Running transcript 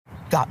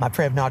Got my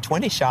Prevnar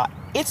 20 shot.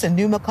 It's a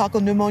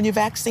pneumococcal pneumonia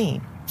vaccine.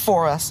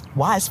 For us,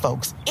 wise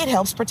folks, it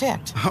helps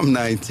protect. I'm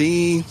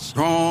 19,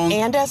 strong.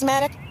 And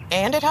asthmatic,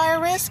 and at higher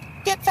risk.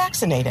 Get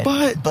vaccinated.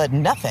 But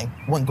nothing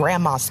when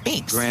grandma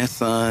speaks.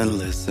 Grandson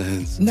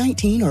listens.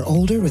 19 or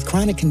older with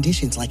chronic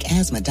conditions like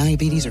asthma,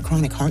 diabetes, or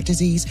chronic heart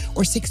disease,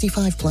 or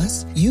 65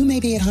 plus, you may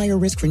be at higher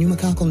risk for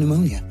pneumococcal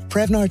pneumonia.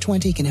 Prevnar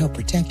 20 can help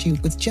protect you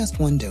with just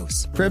one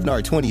dose.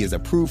 Prevnar 20 is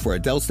approved for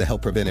adults to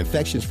help prevent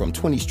infections from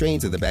 20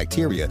 strains of the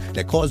bacteria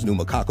that cause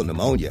pneumococcal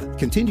pneumonia.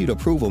 Continued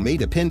approval may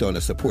depend on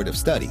a supportive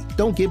study.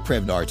 Don't get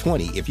Prevnar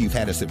 20 if you've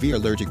had a severe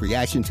allergic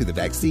reaction to the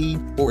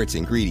vaccine or its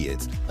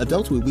ingredients.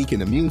 Adults with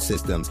weakened immune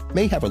systems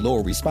may have a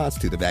lower response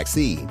to the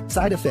vaccine.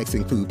 Side effects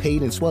include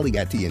pain and swelling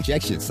at the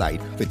injection site,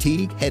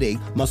 fatigue, headache,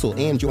 muscle,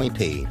 and joint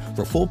pain.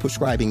 For full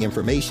prescribing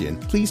information,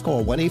 please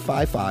call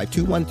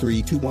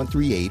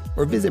 1-855-213-2138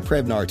 or visit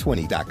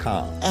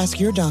Prevnar20.com. Ask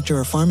your doctor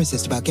or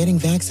pharmacist about getting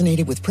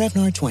vaccinated with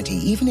Prevnar 20,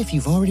 even if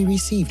you've already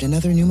received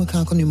another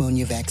pneumococcal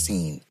pneumonia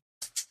vaccine.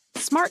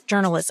 Smart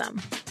journalism.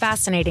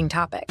 Fascinating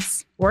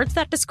topics. Words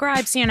that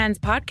describe CNN's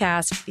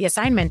podcast, The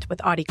Assignment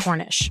with Audie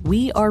Cornish.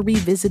 We are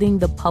revisiting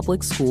the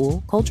public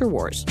school culture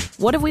wars.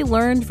 What have we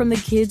learned from the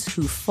kids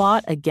who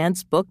fought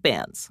against book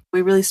bans?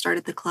 We really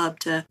started the club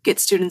to get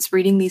students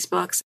reading these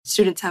books.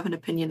 Students have an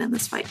opinion in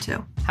this fight,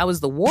 too. How has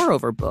the war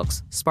over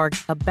books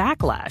sparked a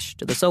backlash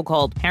to the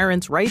so-called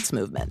parents' rights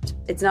movement?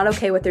 It's not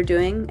okay what they're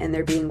doing, and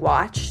they're being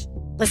watched.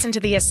 Listen to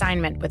The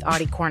Assignment with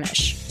Audie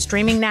Cornish.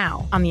 Streaming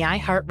now on the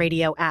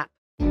iHeartRadio app.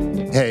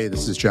 Hey,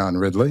 this is John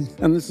Ridley.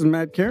 And this is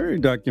Matt Carey,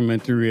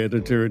 documentary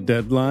editor at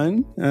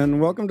Deadline. And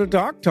welcome to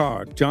Doc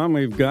Talk. John,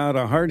 we've got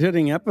a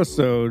hard-hitting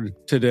episode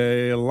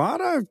today. A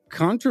lot of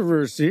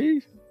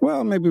controversy.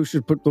 Well, maybe we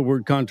should put the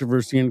word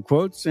controversy in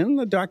quotes in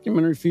the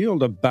documentary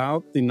field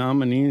about the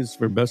nominees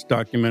for Best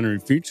Documentary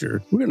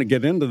Feature. We're going to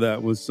get into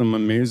that with some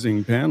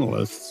amazing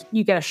panelists.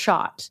 You get a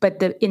shot, but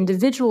the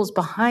individuals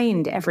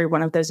behind every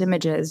one of those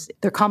images,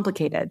 they're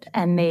complicated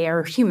and they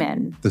are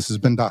human. This has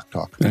been Doc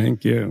Talk.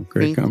 Thank you.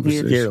 Great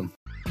conversation. Thank you.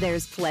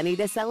 There's plenty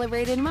to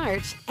celebrate in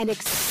March and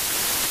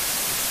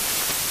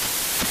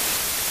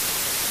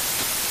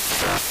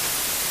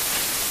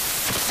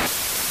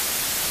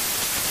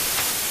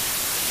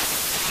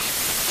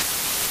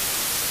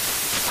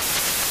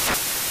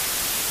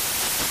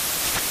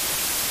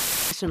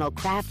National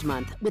Craft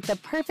Month with the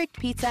perfect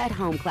pizza at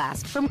home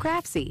class from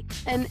Craftsy.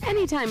 And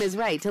anytime is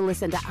right to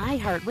listen to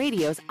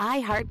iHeartRadio's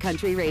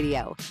iHeartCountry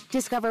Radio.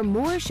 Discover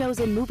more shows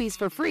and movies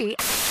for free.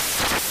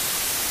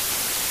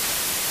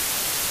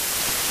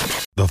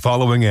 The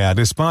following ad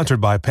is sponsored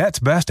by Pets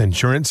Best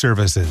Insurance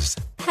Services.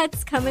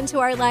 Pets come into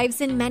our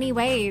lives in many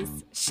ways.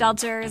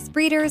 Shelters,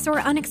 breeders, or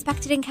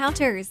unexpected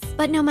encounters.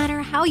 But no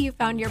matter how you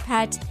found your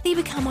pet, they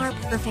become our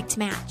perfect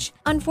match.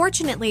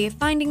 Unfortunately,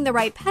 finding the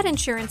right pet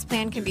insurance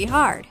plan can be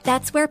hard.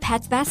 That's where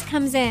Pets Best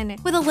comes in.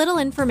 With a little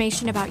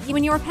information about you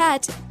and your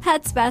pet,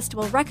 Pets Best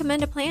will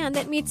recommend a plan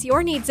that meets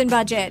your needs and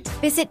budget.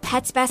 Visit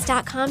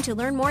PetsBest.com to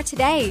learn more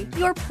today.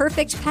 Your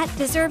perfect pet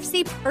deserves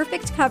the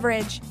perfect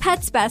coverage.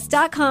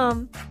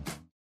 PetsBest.com.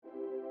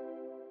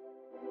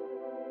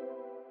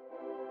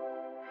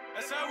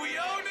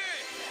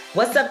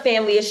 What's up,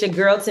 family? It's your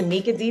girl,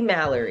 Tamika D.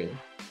 Mallory.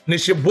 And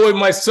it's your boy,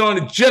 my son,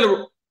 the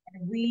General.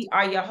 And we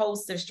are your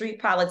hosts of Street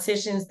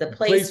Politicians, the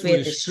place where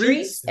the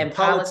streets and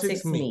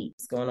politics meet.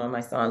 What's going on,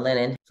 my son,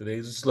 Lennon?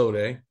 Today's a slow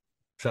day.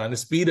 Trying to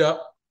speed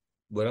up,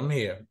 but I'm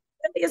here.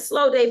 It'll be a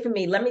slow day for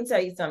me. Let me tell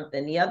you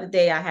something. The other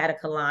day, I had a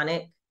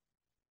colonic,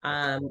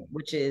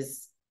 which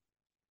is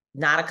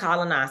not a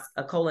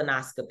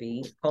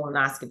colonoscopy.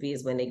 Colonoscopy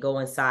is when they go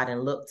inside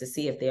and look to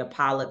see if there are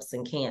polyps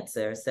and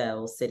cancer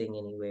cells sitting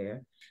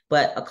anywhere.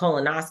 But a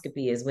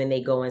colonoscopy is when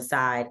they go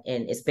inside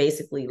and it's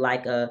basically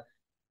like a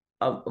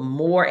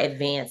more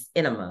advanced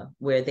enema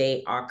where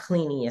they are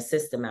cleaning your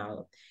system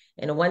out.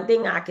 And the one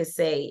thing I could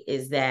say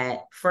is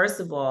that, first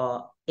of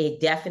all, it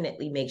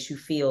definitely makes you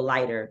feel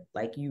lighter,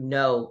 like, you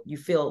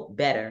feel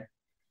better.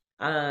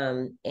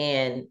 And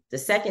the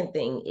second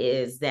thing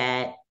is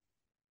that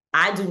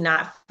I do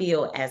not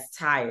feel as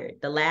tired.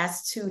 The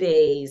last 2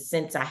 days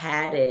since I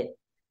had it,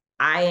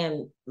 I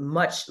am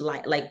much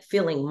like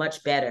feeling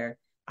much better.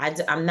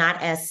 I'm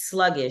not as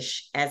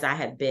sluggish as I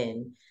have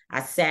been.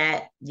 I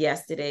sat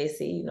yesterday,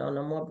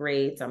 no more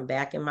braids. I'm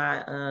back in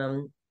my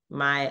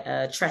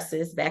my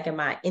tresses, back in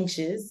my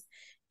inches,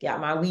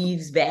 got my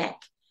weaves back.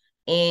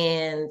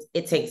 And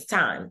it takes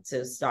time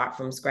to start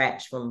from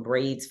scratch, from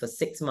braids for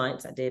 6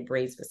 months. I did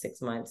braids for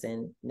 6 months,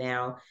 and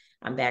now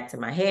I'm back to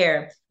my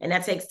hair. And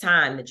that takes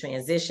time, the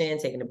transition,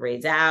 taking the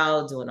braids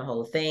out, doing the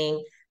whole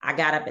thing. I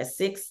got up at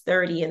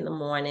 6:30 in the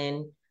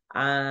morning.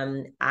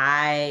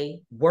 I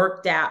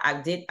worked out.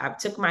 I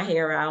took my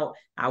hair out.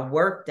 I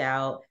worked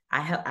out.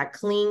 I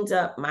cleaned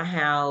up my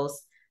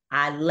house.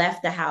 I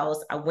left the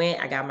house. I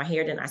got my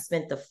hair done. I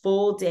spent the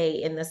full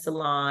day in the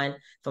salon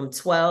from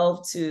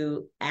 12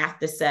 to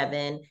after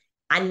 7.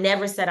 I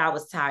never said I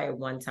was tired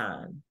one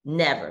time.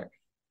 Never.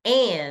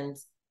 And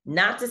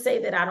not to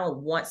say that I don't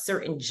want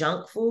certain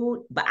junk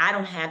food, but I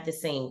don't have the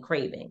same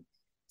craving.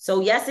 So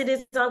yes, it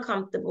is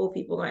uncomfortable.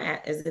 People are going to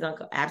ask, is it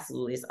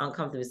absolutely, it's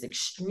uncomfortable. It's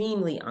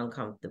extremely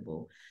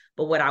uncomfortable.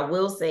 But what I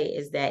will say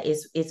is that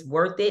it's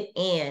worth it.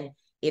 And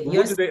if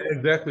what do they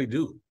exactly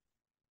do?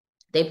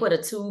 They put a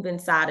tube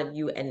inside of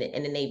you, and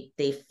then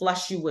they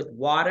flush you with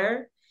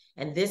water.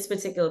 And this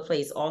particular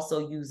place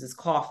also uses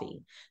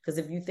coffee. Because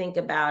if you think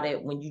about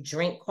it, when you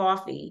drink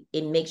coffee,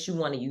 it makes you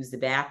want to use the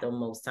bathroom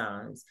most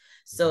times.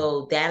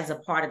 So that is a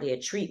part of their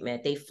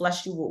treatment. They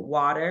flush you with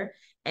water.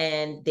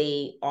 And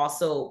they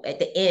also, at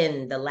the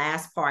end, the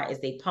last part is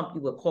they pump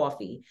you with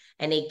coffee.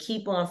 And they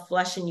keep on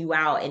flushing you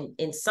out. And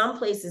in some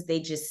places,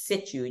 they just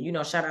sit you. You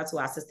know, shout out to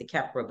our sister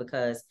Kepra,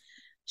 because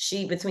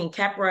she, between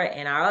Kepra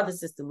and our other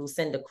sister,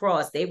 Lucinda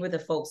Cross, they were the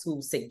folks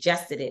who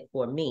suggested it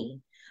for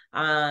me.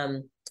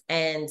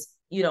 And,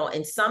 you know,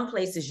 in some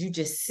places you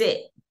just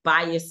sit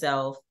by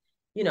yourself,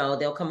 you know,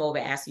 they'll come over,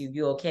 ask you if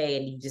you're okay,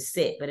 and you just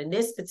sit. But in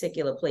this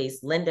particular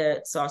place,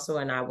 Linda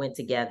Sarso and I went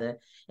together.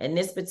 In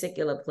this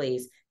particular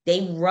place,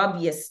 they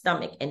rub your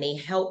stomach and they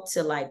help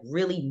to like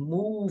really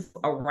move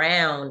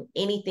around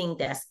anything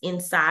that's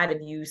inside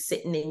of you,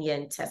 sitting in your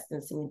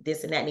intestines and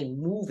this and that, and they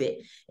move it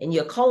in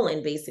your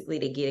colon basically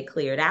to get it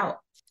cleared out.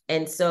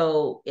 And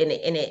so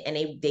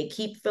they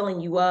keep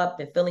filling you up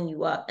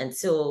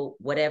until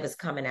whatever's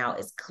coming out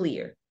is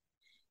clear.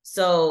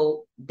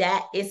 So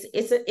that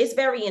it's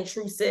very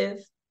intrusive,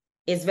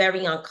 it's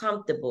very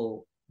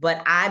uncomfortable,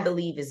 but I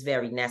believe it's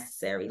very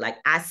necessary. Like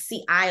I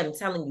am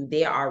telling you,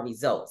 there are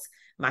results.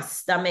 My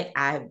stomach,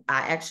 I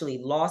actually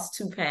lost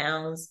 2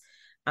 pounds.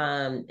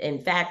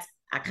 In fact,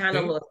 I kind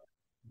of lost,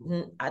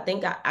 I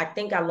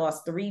think I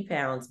lost 3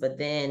 pounds, but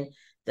then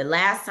the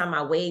last time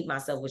I weighed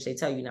myself, which they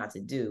tell you not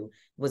to do,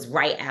 was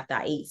right after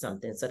I ate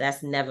something. So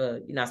that's never,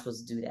 you're not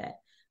supposed to do that.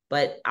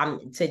 But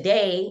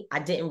today I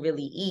didn't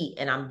really eat,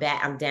 and I'm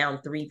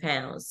down 3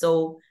 pounds.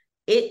 So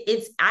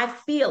I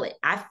feel it.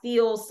 I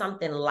feel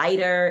something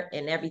lighter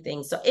and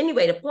everything. So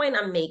anyway, the point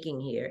I'm making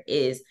here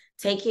is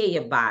take care of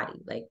your body.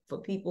 Like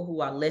for people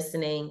who are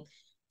listening,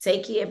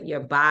 take care of your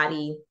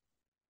body.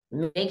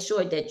 Make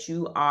sure that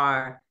you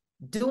are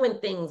doing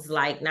things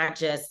like not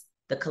just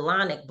the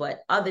colonic,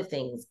 but other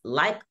things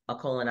like a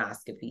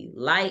colonoscopy,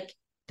 like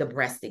the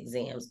breast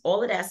exams,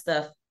 all of that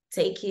stuff.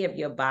 Take care of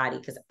your body,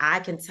 because I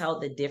can tell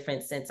the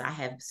difference since I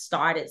have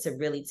started to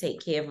really take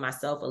care of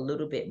myself a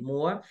little bit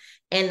more.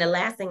 And the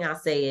last thing I'll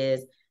say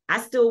is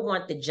I still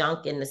want the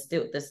junk and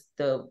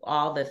the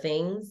all the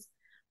things,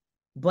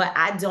 but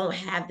I don't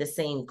have the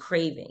same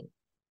craving.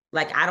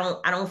 Like I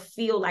don't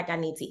feel like I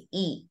need to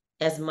eat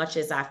as much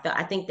as I felt.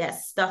 I think that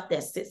stuff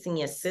that sits in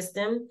your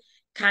system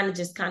kind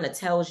of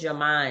tells your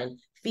mind,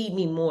 feed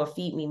me more,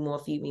 feed me more,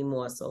 feed me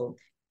more. So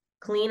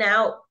clean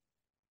out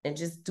and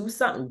just do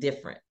something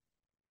different.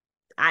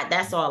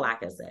 That's all I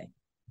can say.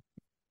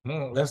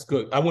 That's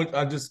good.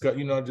 I just got,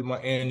 I did my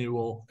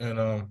annual, and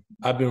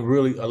I've been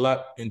really a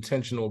lot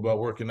intentional about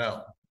working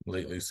out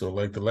lately. So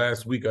like the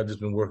last week, I've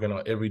just been working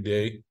out every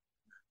day.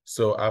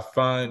 So I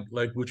find,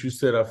 like what you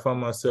said, I find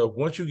myself,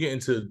 once you get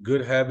into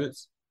good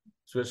habits,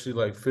 especially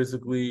like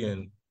physically,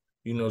 and,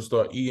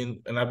 start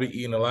eating, and I've been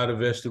eating a lot of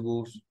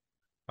vegetables.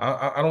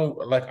 I don't,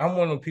 like, I'm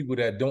one of the people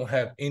that don't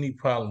have any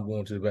problem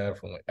going to the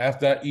bathroom. Like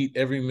after I eat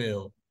every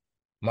meal,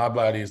 my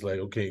body is like,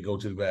 okay, go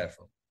to the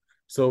bathroom.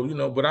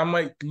 So, but I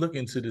might look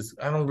into this.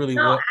 I don't really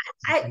want.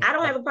 I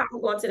don't have a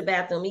problem going to the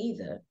bathroom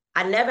either.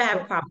 I never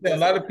have a problem. Yeah, a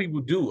lot of people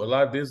do.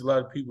 There's a lot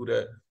of people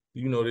that,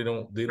 they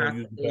don't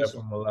use the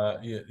bathroom a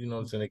lot. Yeah, you know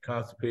what I'm saying? They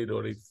constipate,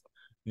 or they,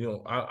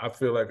 I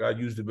feel like I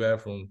use the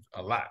bathroom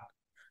a lot,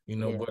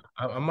 Yeah. but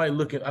I might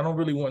look at, I don't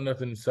really want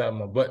nothing inside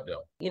my butt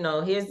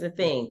though. Here's the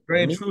thing.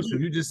 Very intrusive.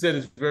 You just said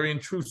it's very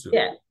intrusive.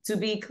 Yeah. To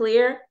be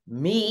clear,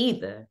 me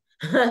either.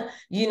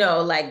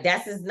 Like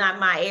this is not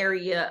my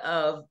area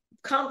of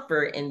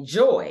comfort and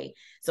joy.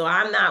 So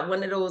I'm not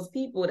one of those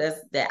people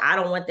that I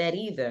don't want that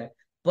either.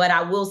 But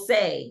I will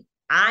say,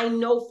 I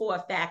know for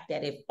a fact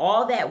that if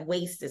all that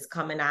waste is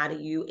coming out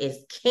of you, it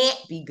can't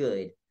be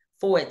good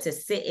for it to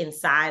sit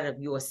inside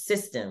of your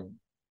system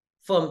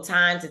from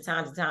time to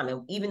time to time.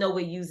 And even though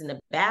we're using the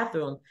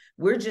bathroom,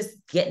 we're just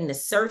getting the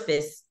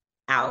surface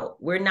out.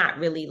 We're not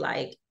really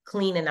like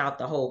cleaning out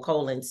the whole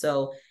colon.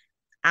 So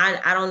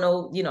I don't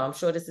know, I'm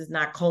sure this is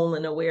not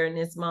colon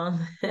awareness month,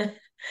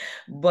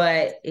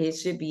 but it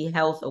should be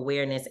health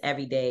awareness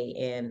every day.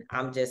 And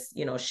I'm just,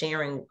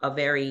 sharing a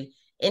very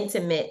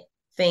intimate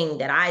thing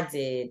that I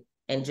did,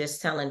 and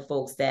just telling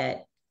folks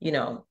that,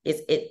 all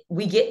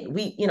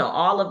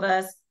of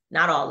us,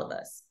 not all of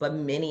us, but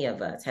many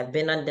of us have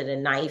been under the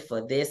knife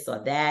for this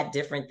or that,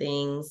 different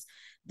things,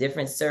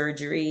 different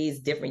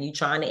surgeries, you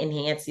trying to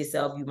enhance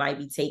yourself. You might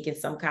be taking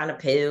some kind of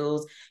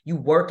pills, you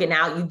working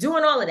out, you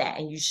doing all of that,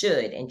 and you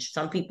should. And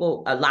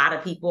a lot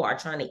of people are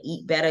trying to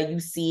eat better. You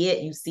see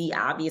it. You see,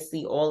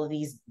 obviously, all of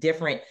these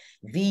different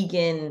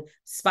vegan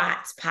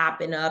spots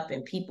popping up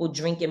and people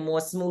drinking more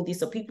smoothies.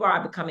 So people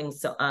are becoming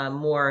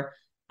more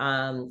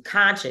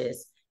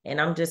conscious. And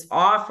I'm just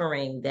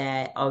offering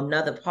that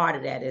another part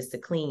of that is to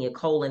clean your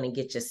colon and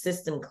get your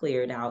system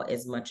cleared out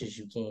as much as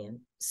you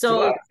can. So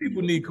a lot of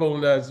people need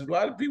colonizers. A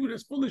lot of people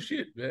that's full of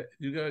shit, man.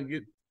 You gotta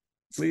get.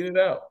 Clean it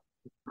out.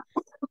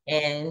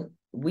 And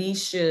we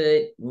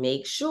should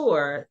make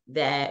sure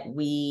that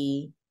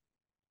we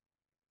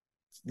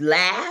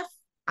laugh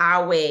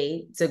our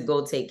way to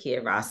go take care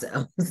of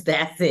ourselves.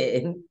 That's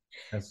it.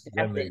 That's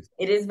it.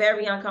 It is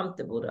very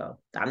uncomfortable, though.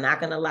 I'm not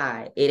gonna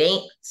lie. It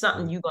ain't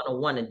something you're gonna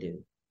want to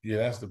do. Yeah,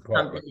 that's the part.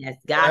 Something that's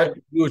gotta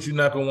do what you're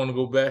not gonna want to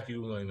go back.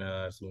 You're like,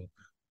 nah.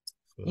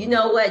 You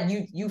know what?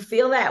 You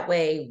feel that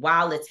way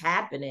while it's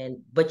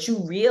happening, but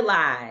you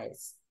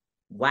realize,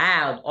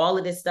 wow, all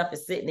of this stuff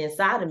is sitting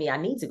inside of me. I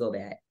need to go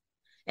back.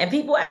 And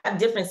people have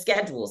different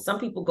schedules. Some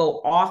people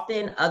go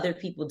often, other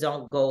people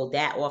don't go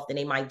that often.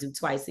 They might do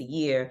twice a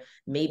year,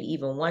 maybe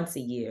even once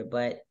a year.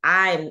 But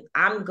I'm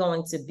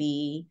going to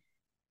be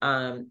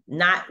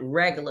not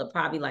regular,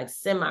 probably like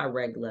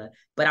semi-regular,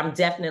 but I'm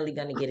definitely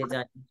going to get it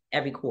done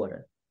every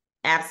quarter.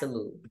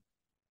 Absolutely.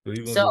 So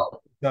you're gonna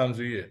do times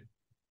a year.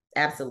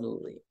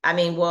 Absolutely. I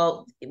mean,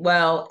 well,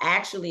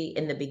 actually,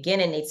 in the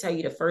beginning, they tell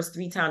you the first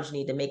 3 times you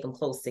need to make them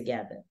close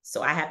together.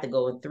 So I have to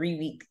go in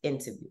 3-week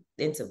intervals,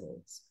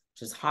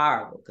 which is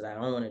horrible because I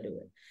don't want to do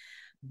it.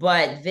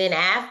 But then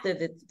after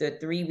the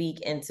 3-week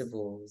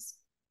intervals,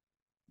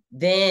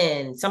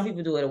 then some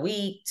people do it a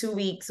week, 2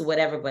 weeks, or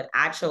whatever, but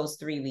I chose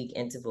 3-week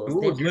intervals.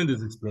 What was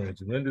Linda's experience?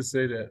 Did Linda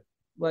say that?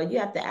 Well, you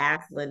have to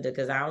ask Linda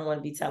because I don't want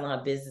to be telling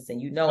her business,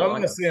 and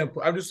I'm not saying.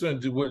 I'm just going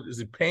to do what is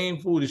it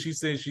painful? Did she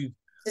say she?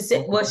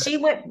 Well, she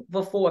went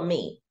before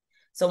me.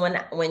 So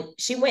when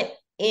she went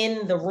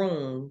in the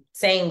room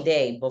same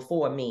day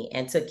before me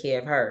and took care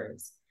of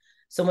hers.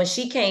 So when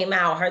she came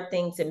out, her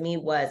thing to me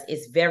was,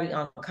 it's very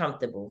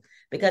uncomfortable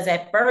because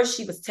at first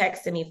she was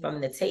texting me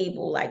from the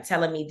table, like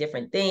telling me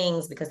different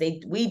things because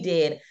we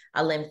did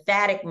a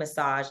lymphatic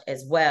massage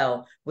as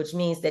well, which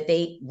means that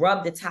they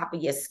rub the top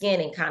of your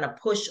skin and kind of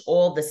push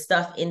all the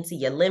stuff into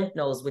your lymph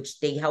nodes, which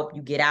they help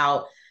you get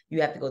out.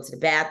 You have to go to the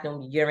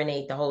bathroom,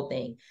 urinate, the whole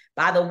thing.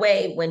 By the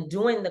way, when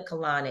doing the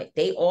colonic,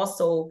 they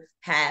also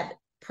have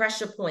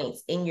pressure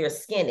points in your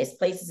skin. It's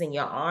places in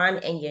your arm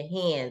and your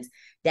hands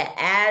that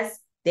as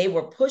they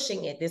were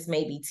pushing it, this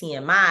may be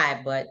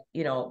TMI, but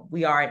you know,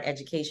 we are an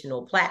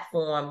educational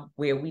platform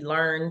where we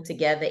learn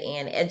together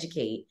and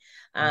educate.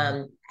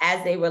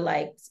 As they were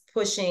like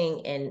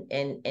pushing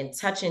and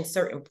touching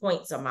certain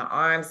points on my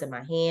arms and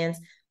my hands,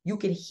 you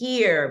could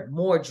hear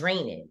more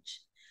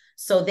drainage.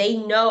 So they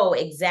know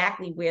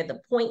exactly where the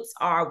points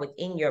are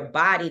within your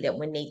body that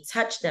when they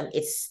touch them,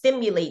 it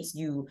stimulates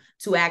you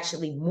to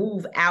actually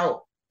move out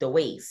the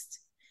waste.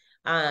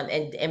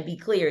 And be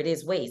clear, it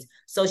is waste.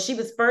 So she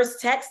was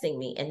first texting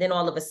me, and then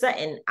all of a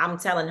sudden I'm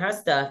telling her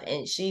stuff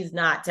and she's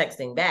not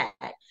texting back.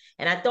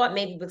 And I thought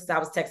maybe because I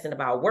was texting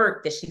about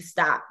work that she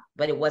stopped,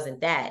 but it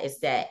wasn't that. It's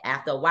that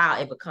after a while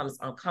it becomes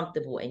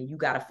uncomfortable and you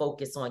got to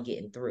focus on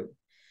getting through,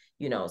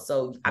 you know.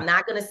 So I'm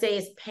not going to say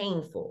it's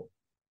painful,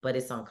 but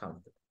it's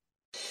uncomfortable.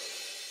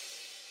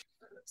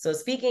 So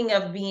speaking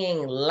of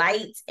being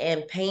light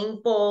and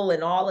painful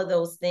and all of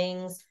those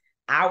things,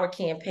 our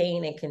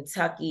campaign in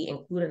Kentucky,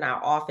 including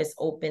our office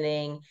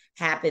opening,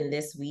 happened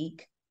this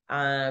week.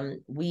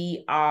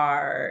 We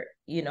are,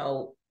 you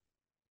know,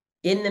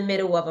 in the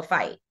middle of a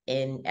fight.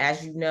 And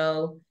as you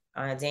know,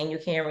 Daniel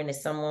Cameron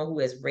is someone who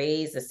has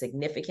raised a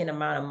significant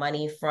amount of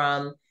money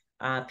from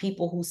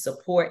people who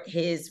support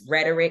his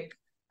rhetoric,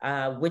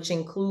 which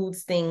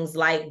includes things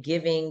like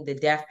giving the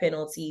death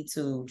penalty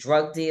to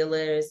drug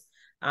dealers.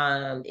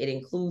 It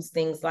includes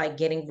things like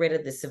getting rid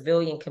of the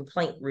Civilian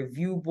Complaint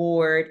Review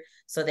Board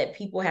so that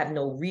people have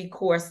no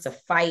recourse to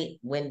fight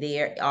when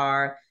there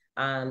are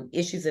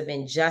issues of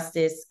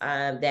injustice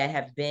that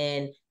have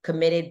been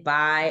committed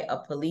by a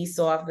police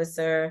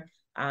officer.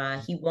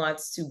 He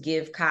wants to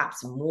give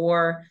cops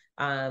more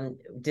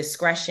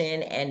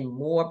discretion and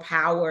more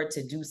power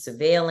to do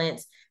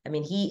surveillance. I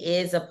mean, he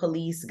is a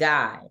police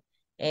guy.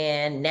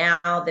 And now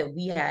that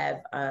we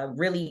have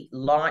really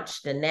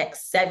launched the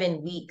next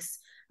 7 weeks,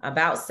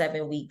 about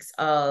 7 weeks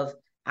of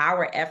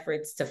our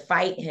efforts to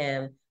fight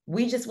him,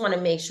 we just want to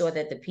make sure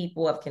that the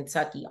people of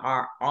Kentucky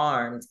are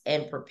armed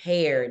and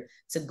prepared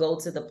to go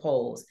to the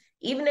polls.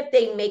 Even if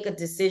they make a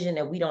decision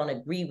that we don't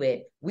agree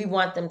with, we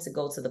want them to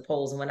go to the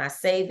polls. And when I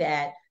say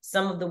that,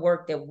 some of the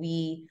work that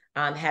we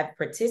have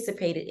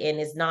participated in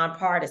is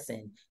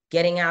nonpartisan,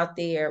 getting out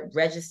there,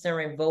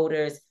 registering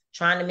voters,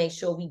 trying to make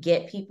sure we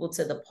get people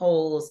to the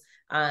polls.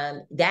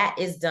 That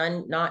is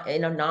done not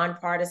in a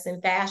nonpartisan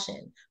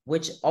fashion,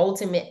 which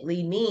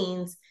ultimately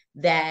means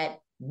that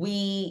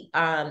we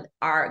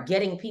are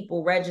getting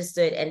people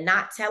registered and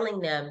not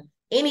telling them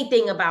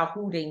anything about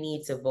who they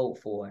need to vote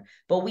for.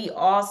 But we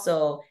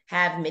also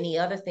have many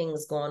other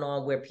things going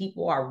on where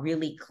people are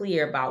really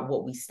clear about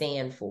what we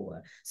stand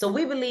for. So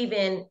we believe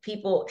in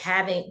people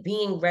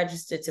being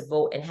registered to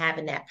vote and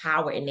having that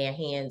power in their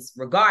hands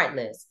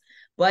regardless.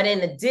 But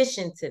in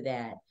addition to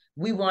that,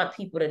 we want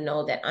people to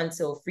know that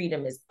Until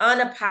Freedom is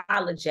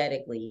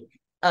unapologetically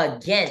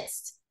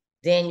against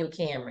Daniel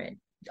Cameron.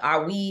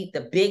 Are we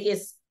the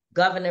biggest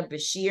Governor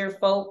Beshear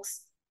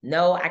folks?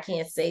 No, I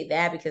can't say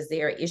that because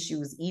there are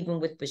issues even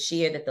with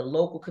Beshear that the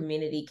local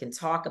community can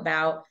talk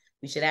about.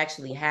 We should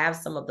actually have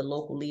some of the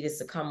local leaders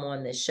to come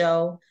on the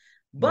show.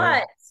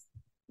 But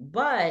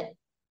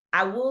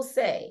I will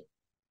say,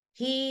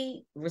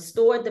 he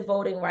restored the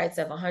voting rights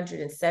of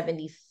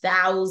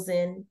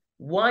 170,000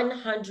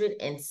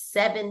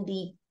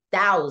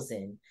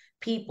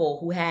 people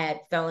who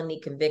had felony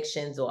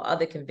convictions or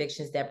other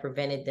convictions that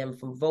prevented them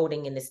from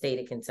voting in the state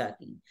of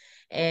Kentucky.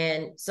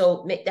 And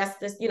so that's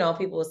just,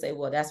 people will say,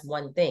 well, that's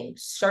one thing.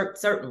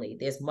 Certainly,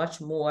 there's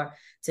much more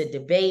to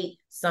debate.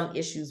 Some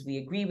issues we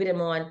agree with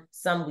him on,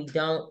 some we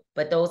don't.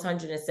 But those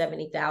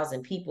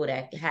 170,000 people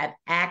that have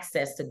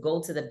access to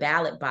go to the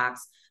ballot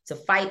box to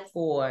fight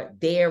for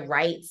their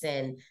rights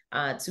and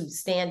to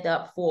stand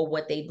up for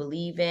what they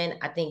believe in,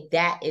 I think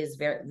that is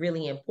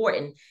really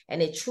important.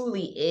 And it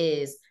truly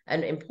is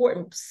an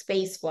important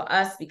space for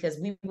us, because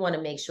we want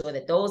to make sure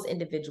that those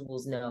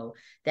individuals know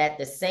that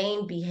the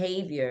same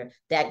behavior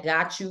that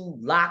got you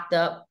locked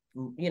up,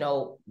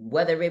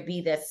 whether it be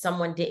that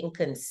someone didn't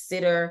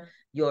consider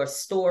your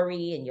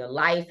story and your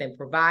life and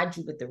provide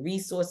you with the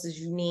resources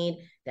you need,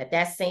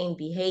 that same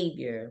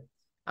behavior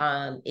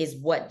is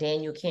what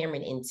Daniel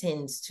Cameron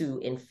intends to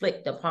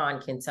inflict upon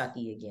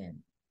Kentucky again.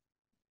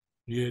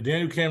 Yeah,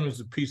 Daniel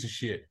Cameron's a piece of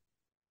shit.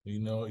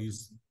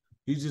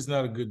 He's just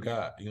not a good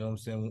guy. You know what I'm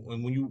saying?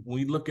 When you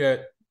look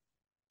at,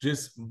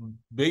 just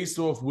based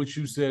off what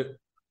you said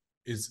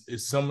is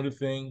some of the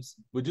things,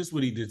 but just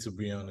what he did to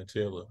Breonna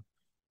Taylor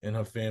and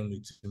her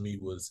family, to me,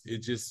 was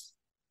it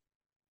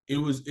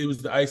was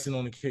the icing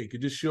on the cake.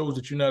 It just shows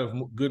that you're not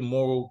a good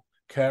moral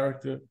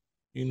character.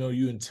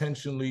 You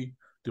intentionally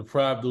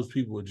deprived those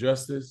people of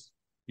justice.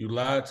 You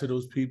lied to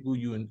those people.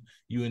 You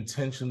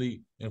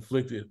intentionally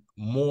inflicted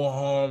more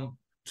harm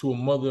to a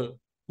mother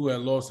who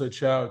had lost her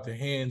child at the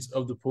hands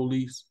of the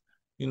police.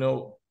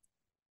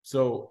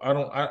 So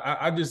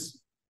I just,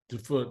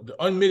 for the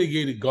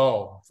unmitigated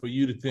gall for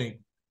you to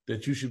think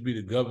that you should be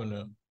the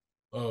governor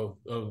of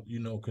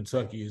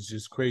Kentucky is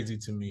just crazy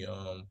to me.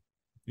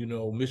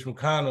 Mitch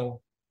McConnell,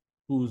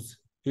 who's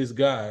his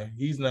guy,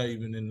 he's not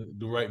even in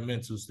the right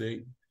mental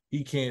state.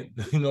 He can't,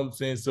 you know what I'm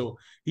saying? So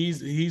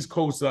he's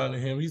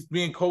co-signing him. He's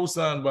being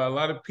co-signed by a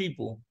lot of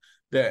people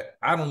that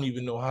I don't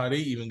even know how they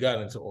even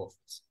got into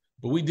office.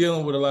 But we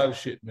dealing with a lot of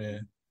shit,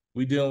 man.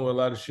 We dealing with a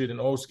lot of shit, and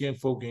old skin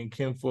folk and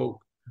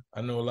kinfolk.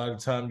 I know a lot of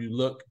time you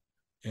look,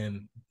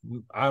 and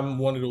I'm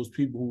one of those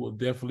people who will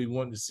definitely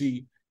want to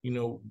see,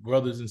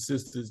 brothers and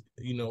sisters,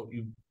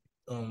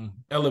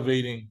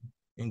 elevating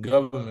in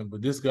government.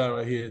 But this guy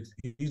right here,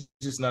 he's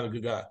just not a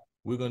good guy.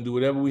 We're going to do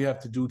whatever we have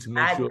to do to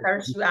make sure. I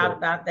cursed you out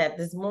about that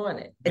this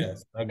morning.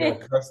 Yes, I got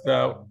cussed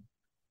out.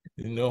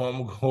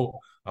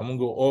 I'm gonna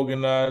go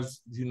organize,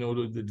 the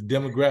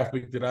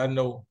demographic that I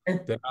know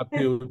that I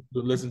feel to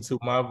listen to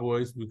my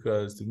voice,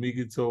 because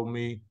Tamika told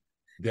me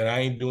that I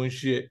ain't doing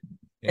shit.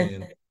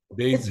 And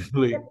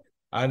basically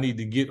I need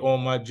to get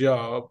on my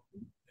job.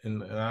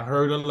 And I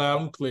heard it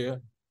loud and clear.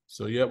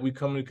 So we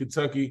coming to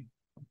Kentucky.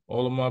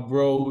 All of my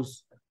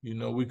bros,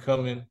 we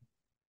coming,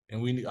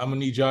 and I'm gonna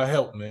need y'all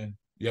help, man.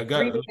 Free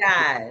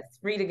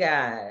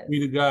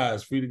the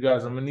guys.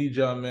 I'm gonna need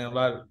y'all, man. A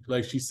lot,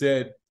 like she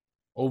said,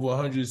 over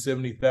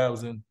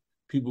 170,000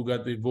 people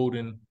got their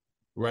voting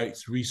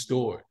rights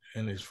restored,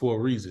 and it's for a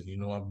reason.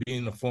 I'm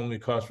being a formerly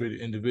incarcerated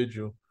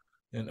individual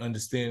and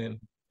understanding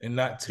and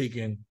not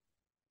taking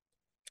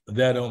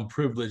that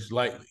privilege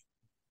lightly.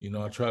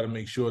 I try to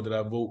make sure that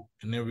I vote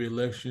in every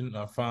election.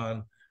 I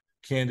find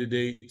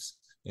candidates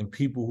and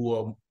people who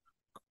are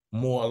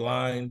more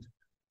aligned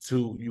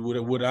to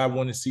what I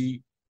want to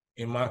see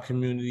in my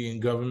community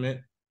and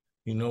government.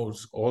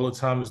 All the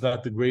time it's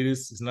not the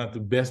greatest, it's not the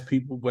best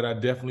people, but I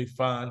definitely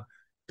find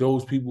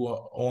those people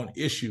are on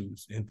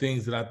issues and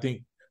things that I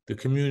think the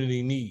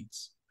community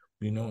needs,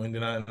 and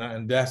then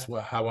and that's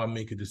how I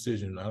make a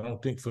decision. I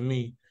don't think, for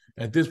me,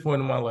 at this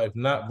point in my life,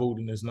 not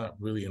voting is not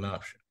really an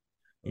option,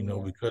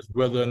 because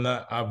whether or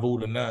not I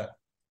vote or not,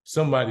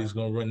 somebody's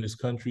going to run this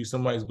country,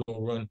 somebody's going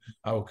to run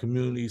our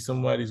community,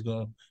 somebody's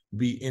going to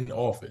be in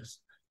office.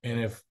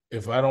 And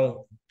if I don't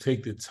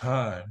take the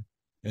time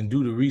and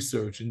do the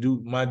research and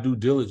do my due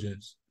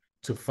diligence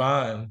to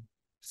find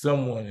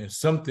someone and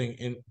something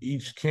in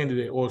each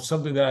candidate, or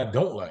something that I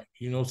don't like,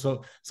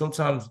 so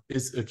sometimes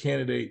it's a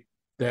candidate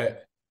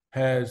that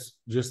has,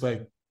 just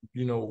like,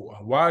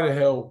 why the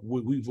hell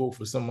would we vote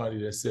for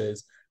somebody that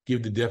says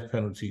give the death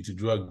penalty to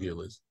drug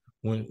dealers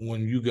when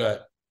you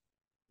got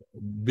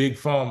Big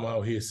Pharma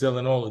out here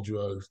selling all the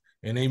drugs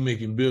and they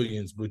making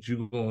billions, but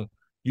you're gonna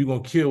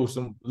kill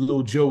some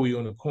little Joey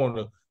on the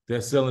corner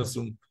that's selling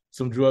some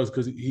drugs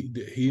because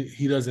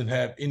he doesn't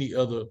have any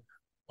other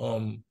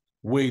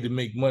way to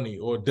make money,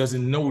 or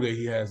doesn't know that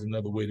he has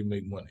another way to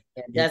make money.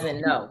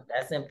 Doesn't know.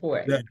 That's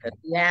important. Because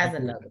he has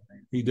another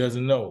thing. He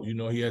doesn't know.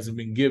 He hasn't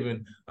been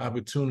given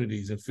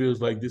opportunities and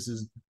feels like this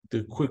is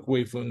the quick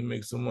way for him to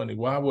make some money.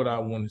 Why would I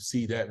want to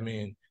see that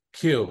man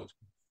killed?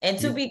 And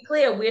to be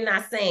clear, we're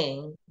not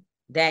saying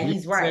that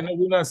he's right.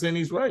 We're not saying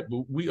he's right,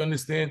 but we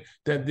understand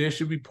that there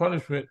should be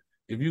punishment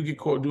if you get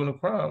caught doing a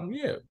crime.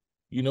 Yeah,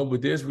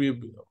 but there's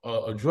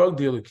a drug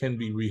dealer can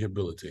be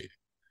rehabilitated.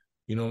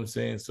 You know what I'm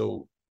saying?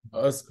 So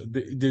just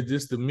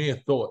the mere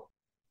thought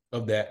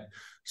of that.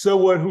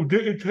 Someone who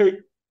didn't take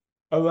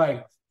a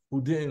life,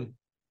 who didn't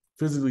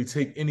physically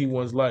take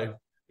anyone's life,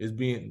 is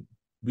being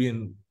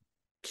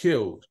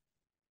killed.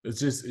 It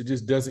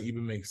just doesn't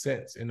even make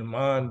sense. And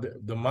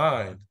the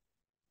mind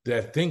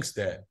that thinks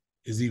that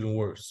is even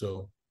worse.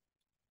 So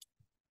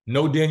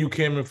no Daniel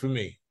Cameron for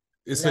me.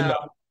 It's a no.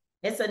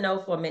 It's a no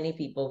for many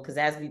people, because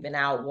as we've been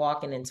out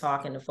walking and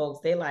talking to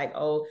folks, they're like,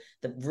 oh,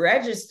 the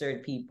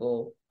registered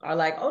people are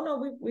like, oh,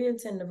 no, we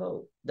intend to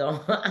vote.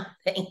 Don't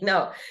they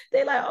know?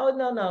 They're like, oh,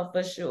 no,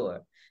 for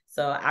sure.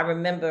 So I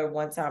remember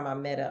one time I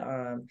met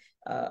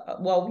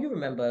well, you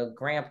remember a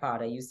grandpa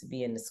that used to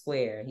be in the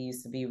square. He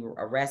used to be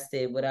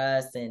arrested with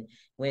us, and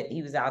when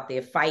he was out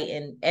there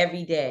fighting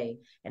every day.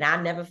 And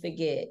I'll never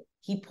forget,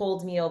 he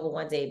pulled me over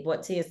one day,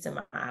 brought tears to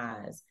my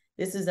eyes.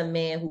 This is a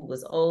man who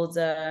was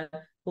older,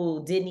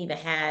 who didn't even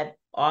have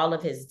all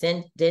of his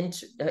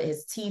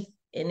his teeth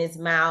in his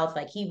mouth.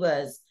 Like, he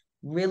was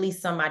really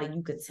somebody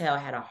you could tell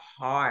had a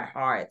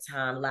hard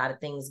time, a lot of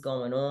things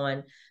going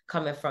on,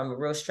 coming from a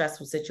real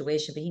stressful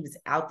situation, but he was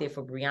out there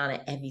for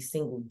Breonna every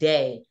single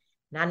day.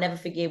 And I never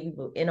forget, we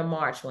were in a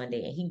march one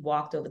day, and he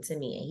walked over to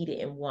me, and he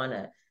didn't want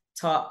to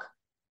talk.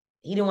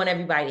 He didn't want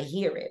everybody to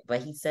hear it,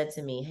 but he said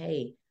to me,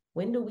 hey,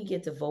 when do we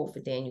get to vote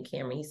for Daniel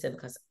Cameron? He said,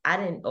 because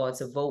or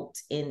to vote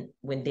in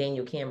when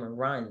Daniel Cameron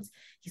runs.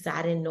 He said,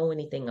 I didn't know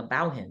anything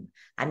about him.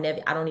 I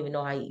don't even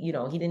know how, he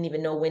didn't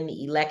even know when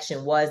the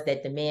election was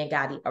that the man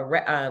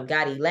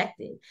got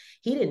elected.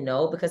 He didn't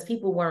know because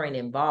people weren't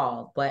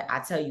involved. But I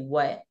tell you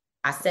what,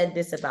 I said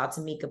this about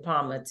Tamika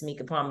Palmer,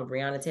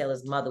 Breonna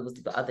Taylor's mother, was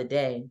the other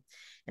day.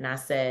 And I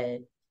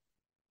said,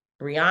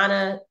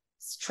 Breonna,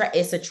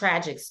 it's a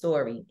tragic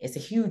story. It's a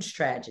huge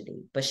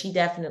tragedy, but she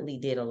definitely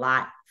did a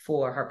lot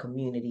for her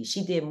community.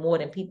 She did more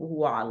than people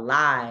who are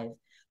alive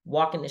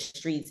walking the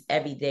streets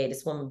every day.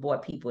 This woman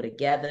brought people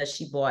together.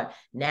 She brought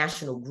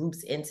national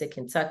groups into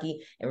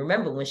Kentucky. And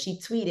remember, when she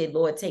tweeted,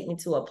 Lord, take me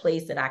to a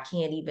place that I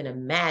can't even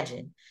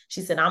imagine.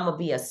 She said, I'm going to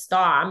be a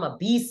star. I'm going to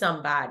be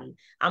somebody.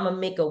 I'm going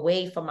to make a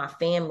way for my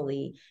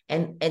family.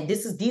 And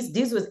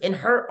these was in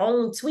her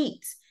own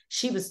tweets.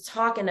 She was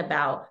talking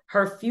about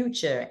her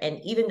future. And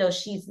even though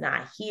she's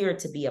not here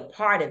to be a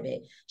part of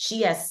it,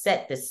 she has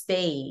set the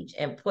stage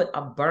and put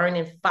a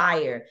burning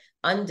fire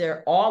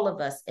under all of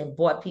us and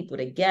brought people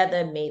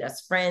together, made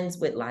us friends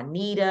with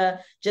Lanita,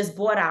 just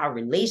brought our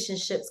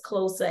relationships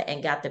closer,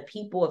 and got the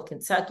people of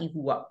Kentucky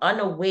who were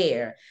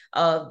unaware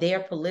of their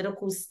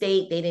political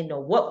state. They didn't know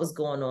what was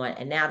going on.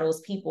 And now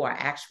those people are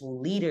actual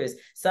leaders.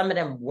 Some of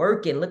them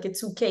working. Look at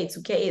 2K.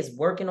 2K is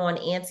working on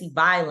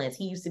anti-violence.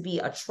 He used to be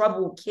a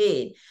troubled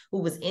kid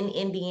who was in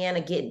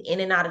Indiana, getting in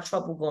and out of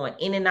trouble, going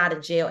in and out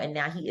of jail. And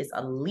now he is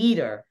a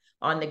leader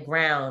on the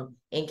ground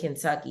in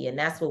Kentucky. And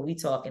that's what we're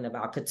talking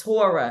about.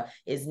 Keturah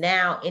is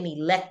now in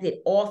elected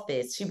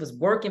office. She was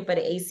working for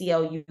the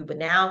ACLU, but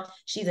now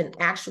she's an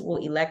actual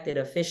elected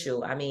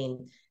official. I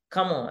mean,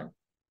 come on.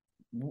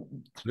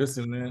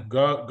 Listen, man,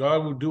 God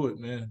will do it,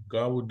 man.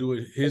 God will do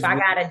it. If I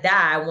gotta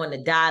die, I want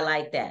to die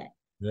like that.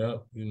 Yeah,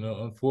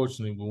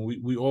 unfortunately,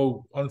 when we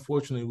all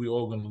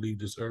gonna leave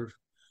this earth.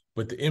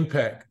 But the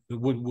impact,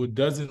 what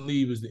doesn't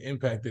leave is the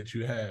impact that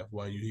you have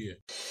while you're here.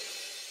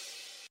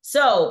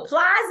 So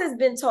Plies has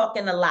been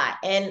talking a lot.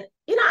 And,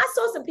 I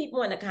saw some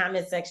people in the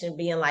comment section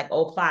being like,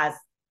 oh, Plies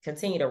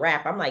continue to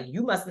rap. I'm like,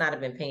 you must not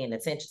have been paying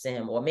attention to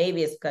him. Or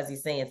maybe it's because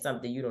he's saying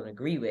something you don't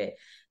agree with,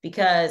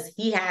 because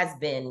he has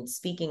been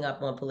speaking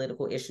up on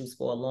political issues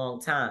for a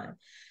long time.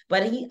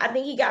 But I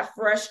think he got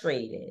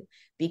frustrated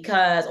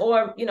because,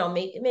 or,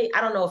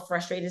 I don't know if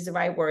frustrated is the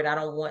right word. I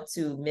don't want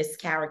to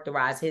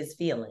mischaracterize his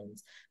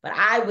feelings, but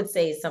I would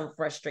say some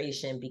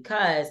frustration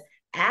because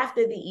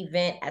after the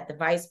event at the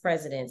vice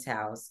president's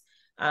house,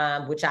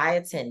 which I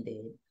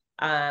attended,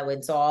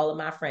 went to all of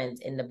my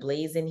friends in the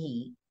blazing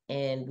heat,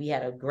 and we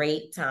had a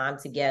great time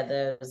together.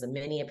 There was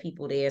many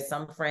people there,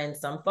 some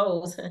friends, some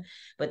foes,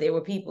 but there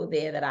were people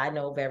there that I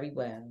know very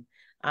well.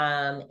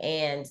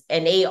 And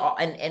they all,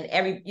 and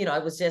every,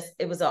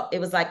 it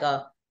was like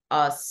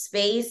a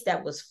space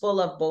that was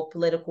full of both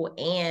political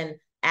and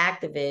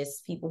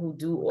activists, people who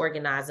do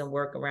organize and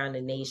work around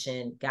the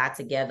nation, got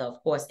together,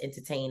 of course,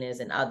 entertainers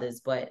and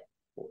others, but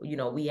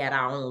we had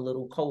our own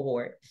little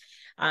cohort.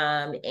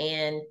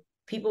 And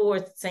people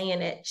were saying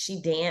that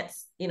she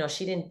danced,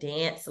 she didn't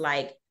dance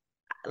like,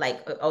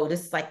 oh,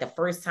 this is like the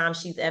first time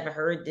she's ever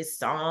heard this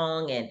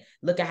song, and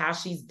look at how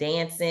she's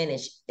dancing.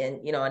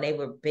 And they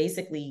were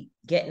basically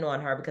getting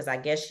on her because I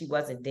guess she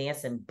wasn't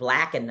dancing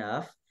black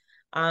enough.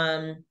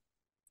 And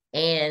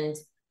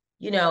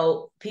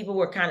people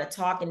were kind of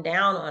talking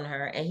down on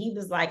her, and he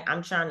was like,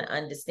 I'm trying to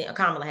understand.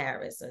 Kamala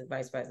Harris,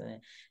 vice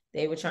president.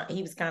 He was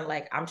kind of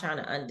like, I'm trying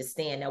to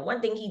understand. Now, one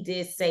thing he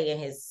did say in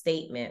his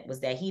statement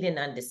was that he didn't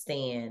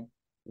understand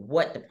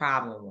what the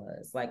problem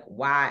was. Like,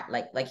 why,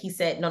 like he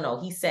said,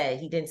 he said,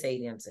 he didn't say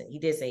Dempsey. He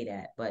did say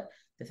that. But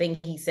the thing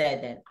he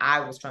said that I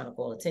was trying to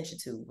call attention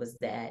to was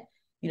that,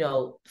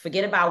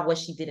 forget about what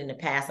she did in the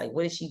past. Like,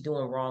 what is she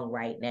doing wrong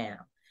right now?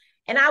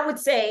 And I would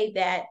say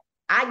that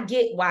I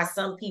get why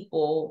some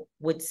people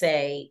would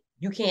say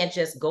you can't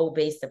just go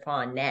based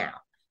upon now.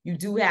 you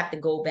do have to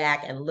go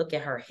back and look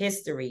at her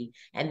history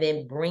and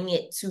then bring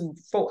it to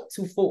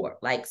forward.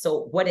 Like,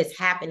 so what is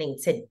happening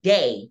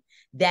today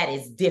that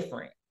is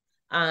different?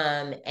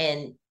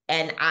 And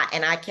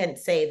I can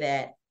say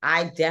that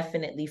I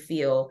definitely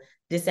feel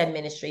this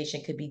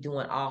administration could be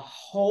doing a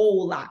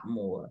whole lot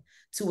more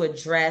to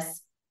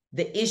address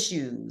the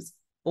issues.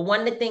 But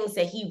one of the things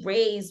that he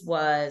raised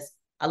was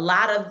a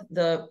lot of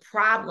the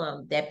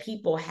problem that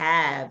people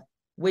have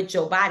with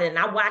Joe Biden. And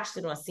I watched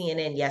it on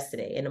CNN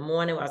yesterday. In the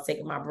morning, when I was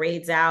taking my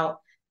braids out,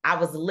 I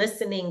was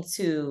listening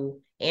to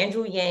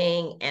Andrew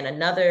Yang and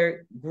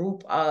another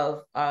group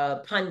of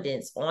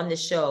pundits on the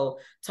show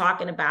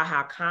talking about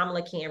how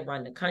Kamala can't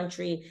run the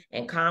country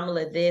and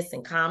Kamala this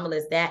and Kamala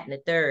is that and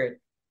the third.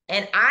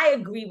 And I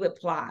agree with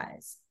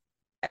Plies.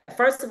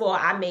 First of all,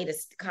 I made a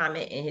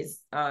comment in his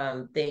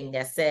thing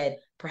that said,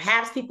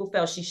 perhaps people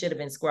felt she should have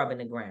been scrubbing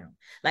the ground.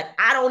 Like,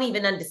 I don't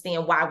even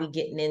understand why we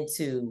getting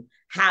into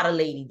how the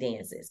lady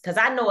dances. Because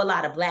I know a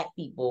lot of Black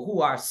people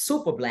who are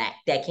super Black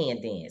that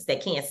can't dance,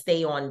 that can't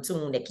stay on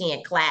tune, that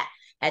can't clap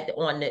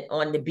on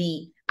the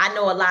beat. I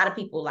know a lot of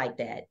people like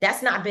that.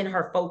 That's not been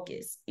her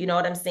focus. You know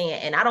what I'm saying?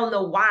 And I don't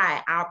know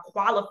why our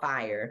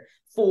qualifier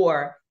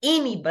for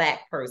any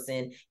Black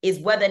person is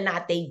whether or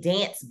not they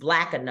dance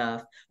Black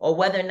enough or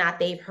whether or not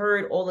they've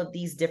heard all of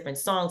these different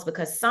songs,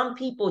 because some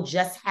people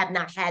just have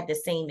not had the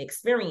same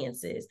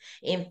experiences.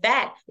 In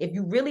fact, if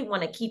you really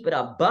want to keep it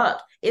a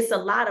buck, it's a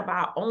lot of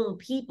our own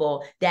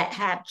people that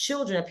have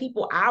children,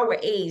 people our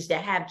age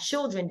that have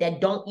children that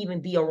don't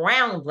even be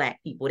around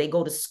Black people. They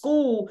go to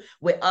school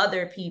with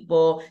other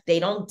people. They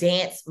don't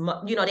dance,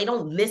 you know, they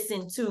don't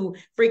listen to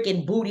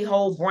freaking Booty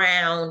Hole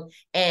Brown,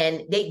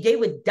 and they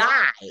would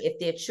die if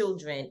their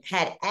children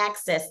had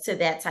access to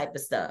that type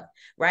of stuff,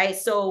 right?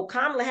 So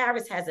Kamala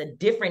Harris has a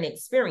different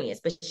experience,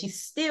 but she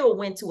still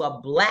went to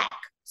a Black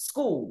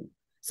school.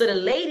 So the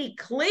lady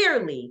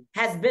clearly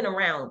has been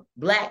around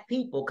Black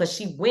people because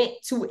she went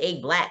to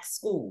a Black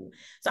school.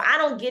 So I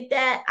don't get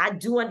that. I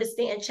do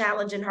understand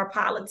challenging her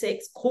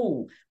politics.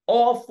 Cool.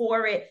 All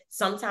for it.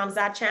 Sometimes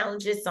I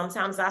challenge it.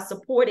 Sometimes I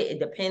support it. It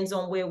depends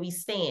on where we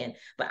stand.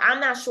 But I'm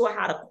not sure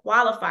how the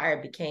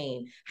qualifier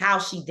became how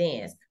she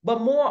danced.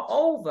 But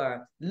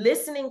moreover,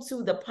 listening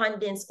to the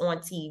pundits on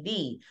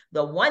TV,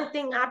 the one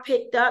thing I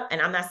picked up, and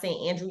I'm not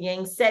saying Andrew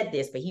Yang said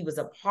this, but he was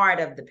a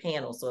part of the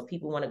panel. So if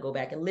people want to go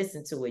back and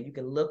listen to it, you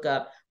can look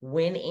up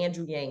when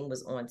Andrew Yang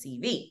was on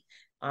TV,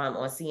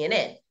 on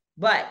CNN.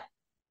 But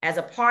as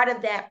a part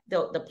of that,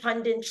 the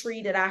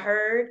punditry that I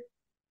heard,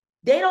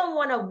 they don't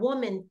want a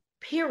woman,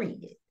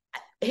 period.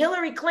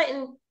 Hillary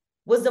Clinton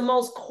was the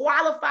most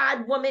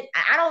qualified woman.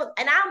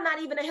 I'm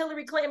not even a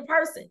Hillary Clinton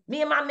person. Me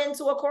and my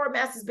mentor, Cora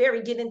Masters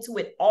Berry, get into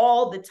it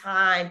all the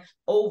time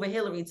over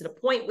Hillary, to the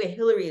point where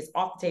Hillary is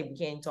off the table. We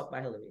can't even talk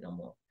about Hillary no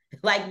more.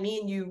 Like me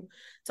and you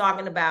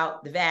talking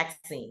about the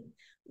vaccine.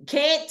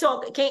 Can't.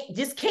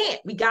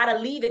 We got to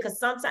leave it, because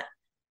sometimes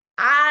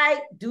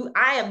I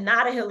am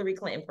not a Hillary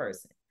Clinton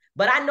person.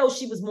 But I know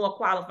she was more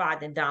qualified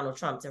than Donald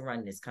Trump to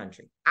run this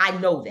country. I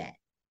know that.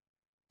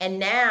 And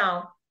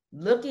now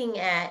looking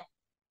at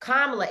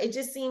Kamala, it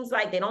just seems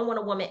like they don't want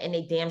a woman, and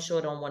they damn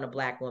sure don't want a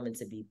Black woman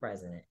to be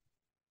president.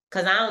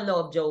 Because I don't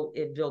know if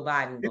Joe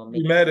Biden gonna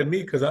make it. Mad at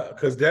me because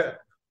that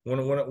when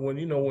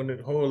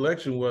the whole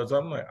election was,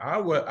 I'm like, I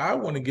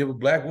want to give a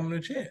Black woman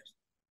a chance.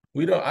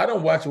 I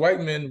don't watch white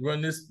men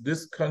run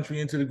this country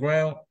into the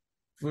ground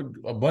for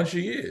a bunch of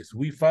years.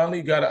 We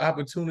finally got an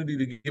opportunity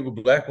to give a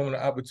Black woman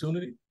an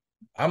opportunity.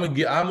 I'm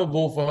gonna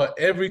vote for her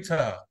every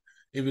time.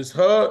 If it's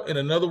her and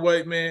another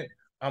white man,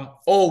 I'm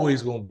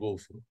always gonna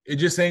vote for her. It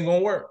just ain't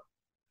gonna work.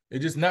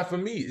 It's just not for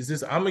me. It's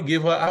just, I'm gonna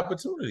give her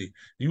opportunity.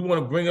 You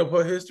want to bring up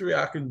her history?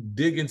 I can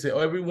dig into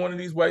every one of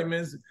these white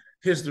men's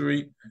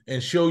history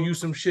and show you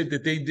some shit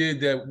that they did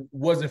that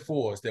wasn't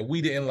for us, that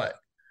we didn't like.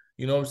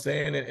 You know what I'm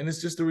saying? And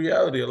it's just the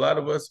reality. A lot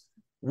of us,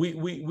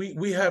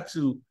 we have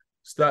to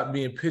stop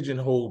being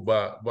pigeonholed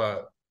by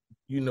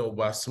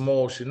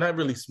small shit. Not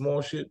really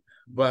small shit,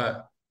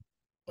 by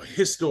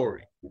his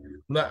story.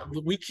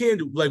 We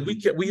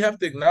have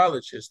to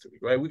acknowledge history,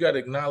 right? We got to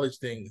acknowledge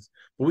things,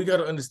 but we got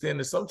to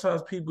understand that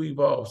sometimes people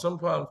evolve.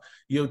 Sometimes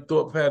your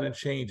thought pattern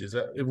changes.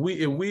 If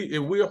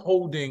we're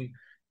holding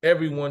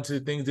everyone to the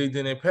things they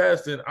did in the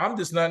past, then I'm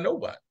just not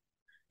nobody.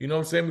 You know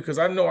what I'm saying? Because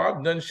I know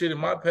I've done shit in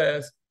my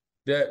past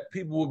that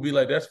people would be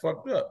like, that's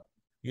fucked up.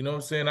 You know what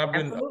I'm saying?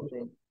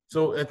 Absolutely.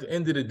 So at the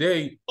end of the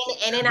day,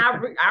 and in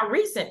our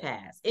recent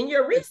past, in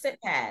your recent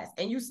past,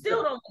 and you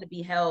still don't want to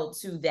be held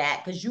to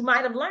that because you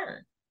might have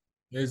learned.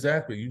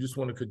 Exactly. You just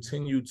want to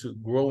continue to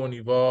grow and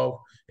evolve,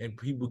 and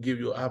people give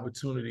you an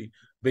opportunity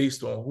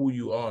based on who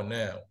you are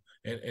now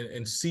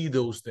and see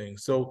those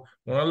things. So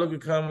when I look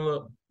at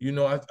Kamala,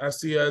 I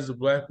see her as a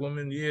Black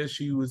woman. Yeah,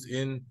 she was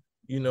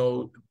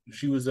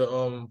she was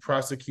a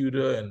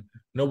prosecutor, and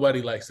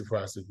nobody likes the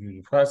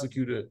prosecutor.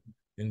 Prosecutor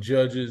and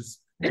judges,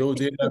 they're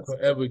not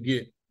gonna ever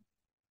get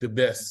the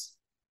best,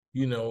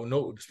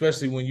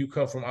 especially when you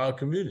come from our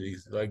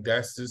communities. Like,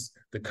 that's just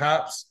the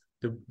cops.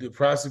 the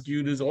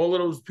prosecutors, all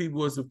of those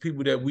people is the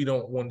people that we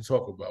don't want to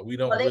talk about. We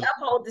don't. Well, they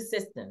uphold the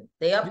system.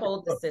 They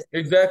uphold the system.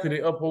 Exactly,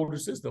 they uphold the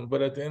system.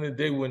 But at the end of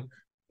the day, when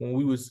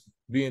we was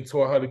being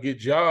taught how to get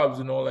jobs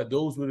and all that,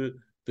 those were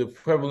the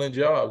prevalent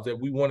jobs that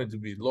we wanted to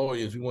be.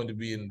 Lawyers, we wanted to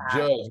be in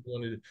judge,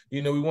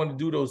 we wanted to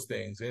do those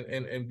things.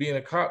 And being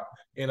a cop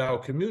in our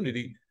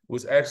community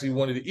was actually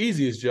one of the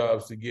easiest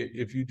jobs to get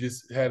if you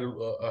just had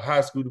a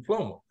high school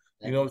diploma.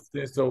 You know what I'm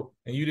saying? So,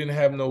 and you didn't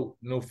have no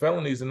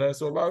felonies and that.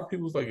 So a lot of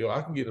people was like, yo,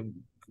 I can get a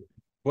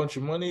bunch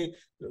of money,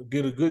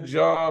 get a good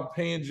job,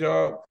 paying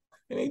job,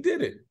 and they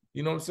did it.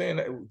 You know what I'm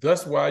saying?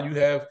 That's why you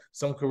have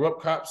some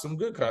corrupt cops, some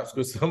good cops,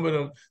 because some of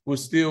them were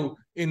still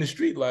in the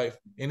street life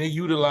and they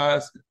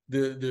utilized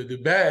the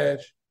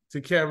badge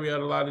to carry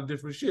out a lot of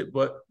different shit.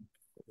 But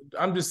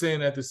I'm just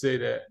saying that to say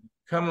that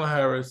Kamala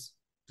Harris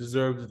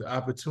deserves the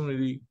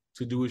opportunity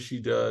to do what she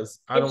does.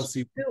 I don't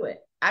see do it.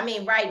 I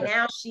mean, right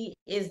now she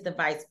is the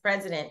vice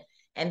president,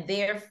 and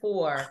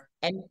therefore,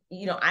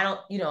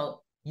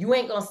 you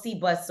ain't gonna see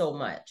but so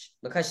much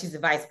because she's the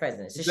vice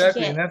president. So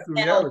exactly, she can't and that's the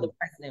tell reality. the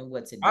president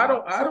what to do.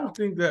 I don't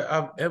think that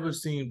I've ever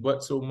seen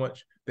but so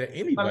much that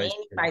any vice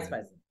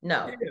president.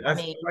 No, yeah,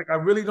 I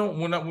really don't.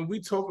 When we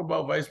talk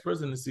about vice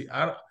presidency,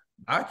 I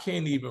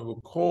can't even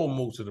recall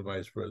most of the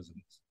vice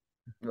presidents.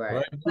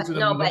 Right. But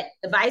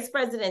the vice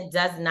president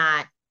does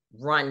not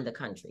run the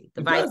country.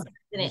 The vice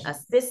president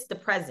assists the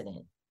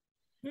president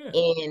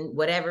in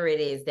whatever it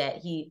is that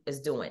he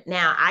is doing.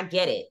 Now, I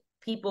get it.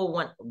 People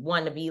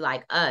want to be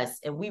like us,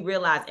 and we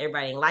realize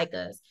everybody ain't like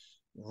us.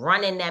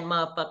 Running that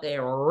motherfucker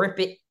and rip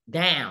it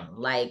down,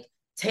 like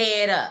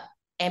tear it up.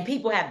 And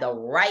people have the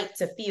right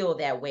to feel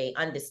that way,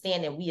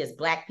 understanding we as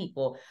Black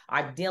people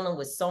are dealing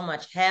with so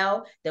much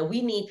hell that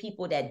we need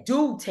people that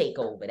do take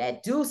over,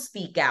 that do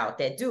speak out,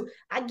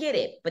 I get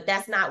it, but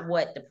that's not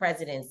what the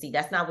presidency,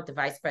 that's not what the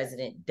vice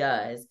president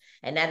does.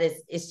 And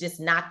it's just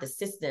not the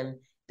system,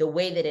 the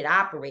way that it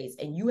operates.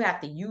 And you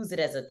have to use it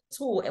as a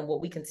tool. And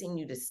what we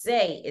continue to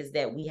say is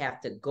that we have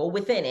to go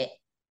within it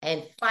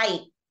and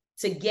fight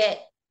to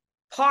get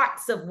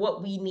parts of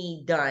what we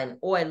need done,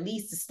 or at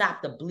least to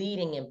stop the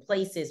bleeding in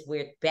places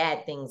where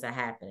bad things are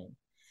happening.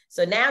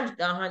 So now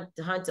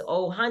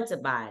Hunter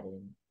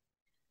Biden,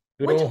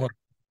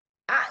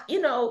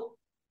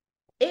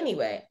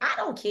 anyway, I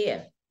don't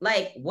care.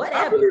 Like,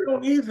 whatever. I really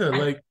don't either.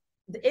 Like,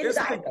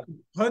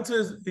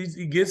 Hunter,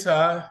 he gets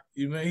high.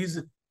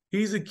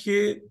 He's a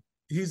kid.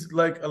 He's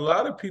like, a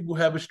lot of people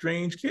have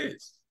estranged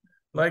kids.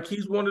 Like,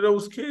 he's one of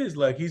those kids.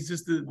 Like, he's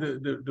just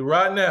the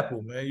rotten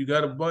apple, man. You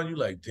got a bun, you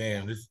like,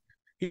 damn,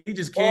 he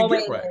just can't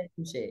get right.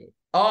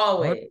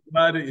 Always.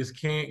 Hunter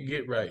can't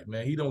get right,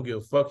 man. He don't give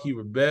a fuck. He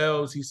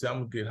rebels. He said, I'm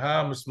gonna get high,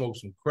 I'm gonna smoke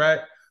some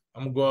crack,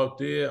 I'm gonna go out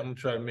there, I'm gonna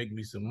try to make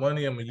me some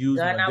money, I'm gonna use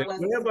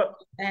whatever.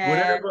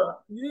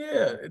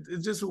 Yeah,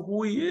 it's just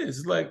who he is.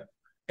 It's like,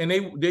 and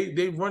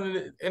they running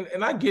it,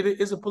 and I get it,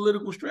 it's a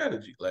political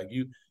strategy. Like,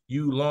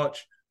 you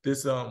launch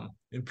this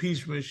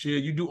impeachment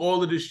shit, you do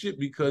all of this shit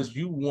because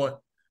you want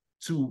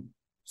to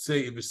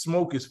say if it's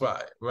smoke is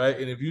fire, right?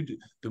 And if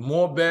the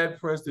more bad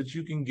press that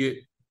you can get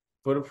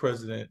for the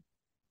president,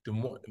 the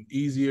more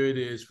easier it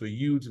is for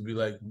you to be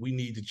like, we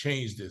need to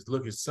change this.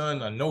 Look, his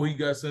son, I know he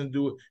got something to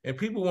do it. And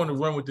people want to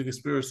run with the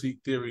conspiracy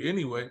theory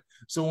anyway.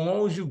 So as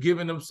long as you're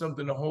giving them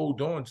something to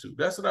hold on to,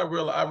 that's what I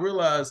realized. I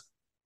realized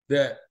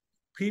that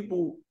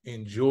people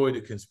enjoy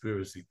the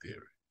conspiracy theory,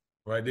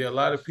 right? There are a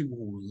lot of people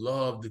who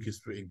love the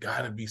conspiracy. It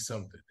got to be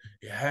something.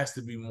 It has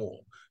to be more.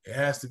 It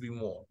has to be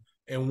more.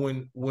 And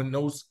when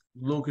those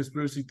little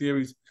conspiracy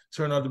theories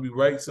turn out to be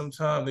right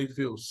sometime, they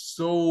feel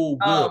so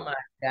good. Oh my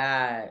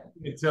God.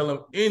 You can tell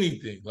them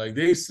anything. Like,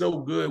 they so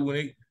good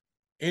when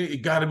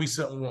it got to be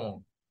something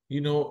wrong,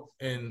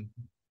 and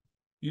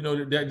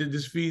that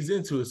just feeds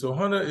into it. So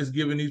Hunter is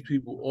giving these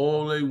people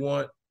all they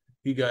want.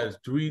 He got his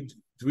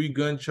three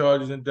gun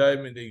charges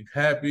indictment. They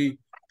happy.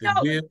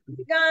 Three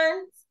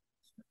guns.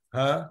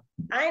 Huh?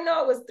 I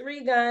know it was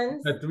 3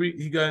 guns.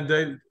 He got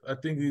indicted, I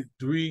think,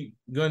 3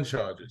 gun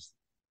charges.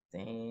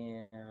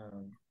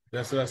 Damn.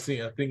 That's what I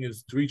seen. I think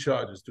it's 3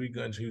 charges, 3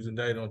 guns. He was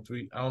indicted on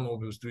 3. I don't know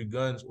if it was 3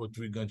 guns or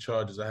 3 gun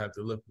charges. I have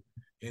to look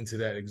into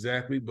that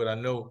exactly. But I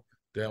know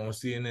that on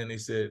CNN they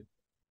said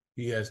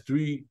he has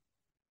 3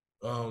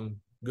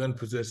 gun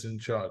possession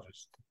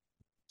charges.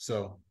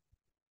 So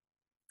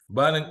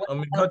Hunter's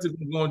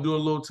going to do a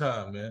little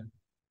time, man.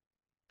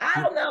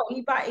 I don't know.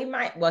 He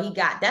might. Well,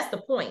 that's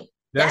the point.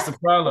 That's the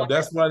problem.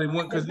 That's why they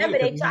went. Because remember,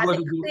 they tried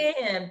to clear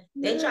him.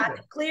 They tried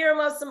to clear him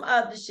of some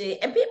other shit.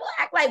 And people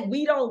act like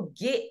we don't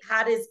get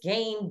how this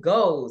game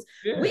goes.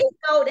 Yeah. We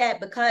know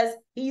that because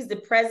he's the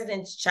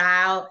president's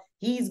child,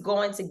 he's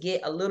going to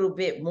get a little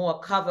bit more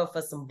cover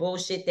for some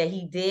bullshit that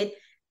he did.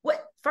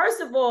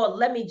 First of all,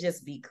 let me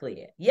just be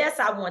clear. Yes,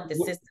 I want the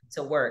system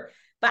to work,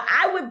 but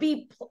I would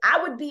be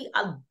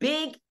a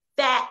big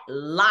fat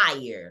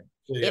liar.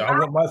 Yeah, I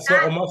want my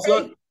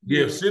son.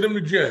 Yeah, send him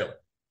to jail.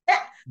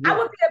 I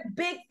would be a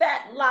big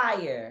fat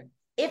liar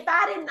if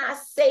I did not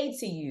say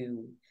to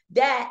you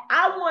that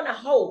I want to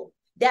hope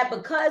that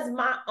because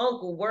my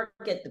uncle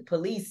worked at the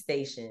police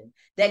station,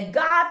 that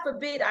God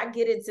forbid I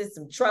get into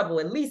some trouble,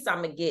 at least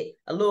I'm going to get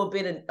a little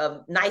bit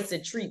of nicer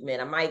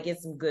treatment. I might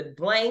get some good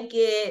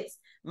blankets,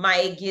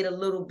 might get a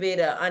little bit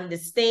of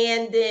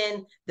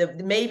understanding.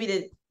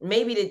 Maybe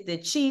the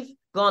chief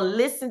gonna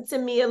listen to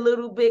me a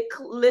little bit,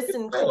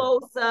 listen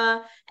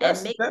closer,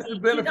 that's the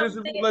benefit. That's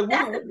the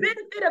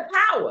benefit of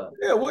power.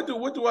 Yeah, what does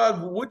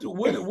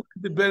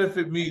it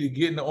benefit me to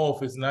get in the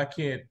office and I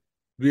can't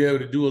be able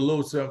to do a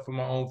little something for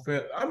my own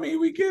family? I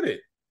mean, we get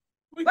it.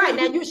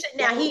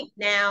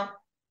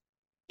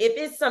 If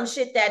it's some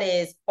shit that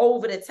is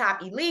over the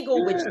top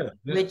illegal,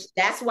 which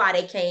that's why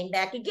they came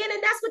back again,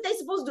 and that's what they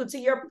supposed to do. To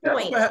your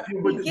point, but the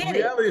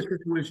reality of the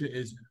situation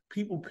is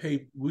people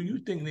pay. Well, you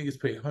think niggas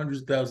pay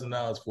hundreds of thousands of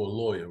dollars for a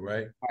lawyer,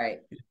 right? Right.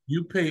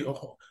 You pay.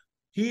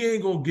 He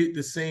ain't gonna get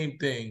the same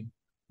thing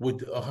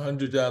with a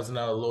 $100,000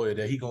 lawyer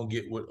that he gonna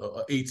get with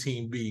a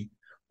 18B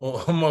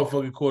or a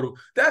motherfucking quarter.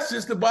 That's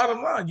just the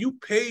bottom line. You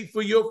paid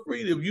for your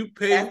freedom. You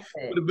paid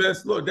for the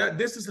best lawyer.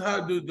 This is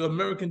how the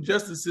American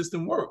justice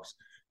system works.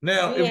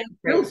 Now, if you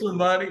kill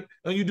somebody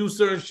and you do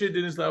certain shit,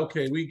 then it's like,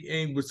 okay, we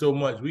ain't with so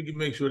much. We can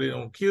make sure they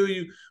don't kill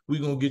you. We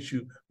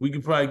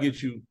can probably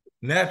get you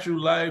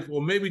natural life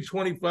or maybe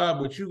 25,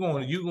 but you're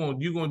gonna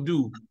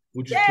do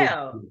what you're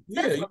supposed to do.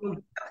 Yeah,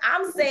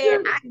 I'm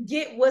saying I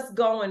get what's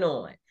going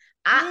on.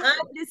 I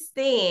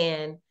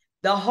understand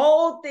the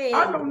whole thing.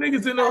 I know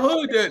niggas in the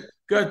hood that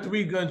got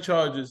 3 gun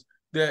charges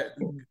that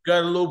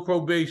got a little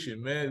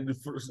probation, man.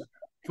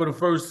 For the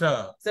first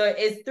time. So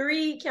it's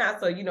 3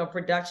 counts. So,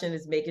 production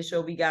is making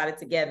sure we got it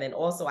together. And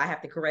also I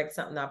have to correct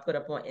something I put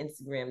up on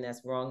Instagram that's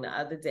wrong the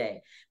other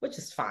day, which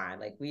is fine.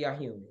 Like, we are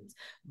humans.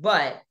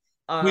 But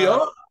we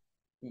are?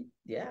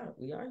 Yeah,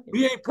 we are humans.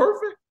 We ain't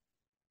perfect.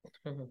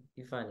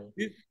 You're funny.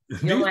 You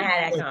don't want to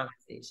have that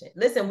conversation.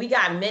 Listen, we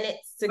got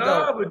minutes to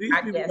go. But these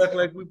people act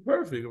like we're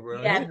perfect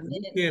around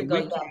here.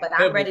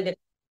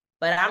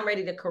 But I'm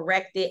ready to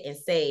correct it and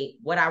say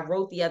what I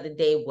wrote the other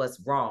day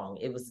was wrong.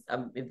 It was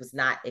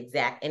not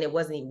exact, and it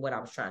wasn't even what I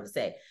was trying to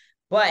say.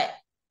 But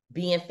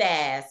being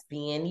fast,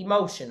 being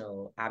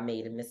emotional, I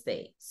made a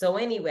mistake. So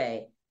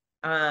anyway,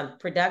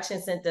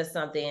 production sent us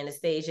something,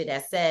 Anastasia,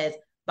 that says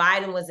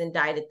Biden was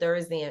indicted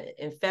Thursday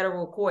in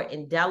federal court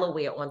in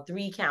Delaware on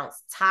 3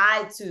 counts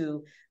tied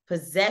to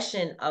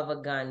possession of a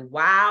gun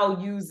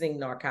while using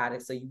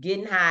narcotics. So you're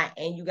getting high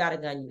and you got a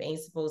gun you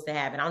ain't supposed to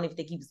have, and I don't even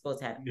think he was supposed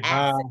to have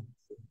access.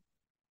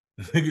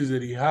 Niggas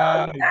that he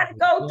high. You gotta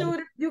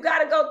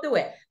go through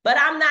it. But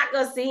I'm not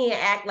gonna sit here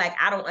and act like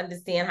I don't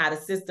understand how the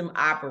system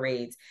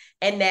operates.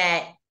 And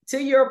that,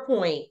 to your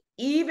point,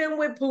 even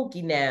with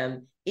Pookie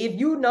them, if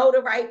you know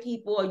the right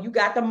people, or you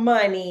got the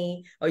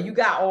money, or you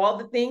got all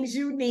the things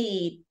you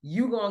need,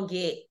 you gonna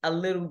get a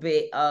little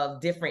bit of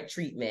different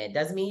treatment.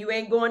 Doesn't mean you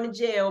ain't going to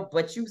jail,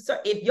 but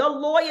if your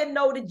lawyer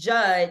know the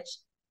judge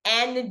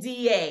and the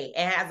DA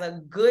and has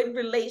a good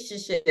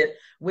relationship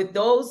with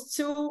those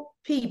 2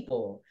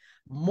 people,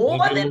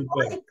 more than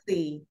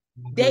likely,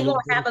 they're going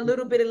to have a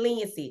little bit of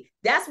leniency.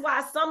 That's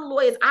why some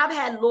lawyers, I've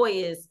had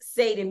lawyers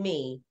say to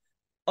me,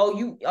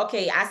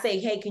 I say,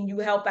 hey, can you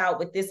help out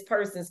with this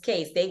person's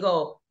case? They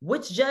go,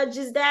 which judge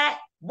is that?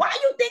 Why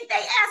you think they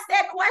ask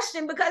that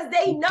question? Because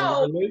they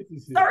know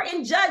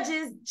certain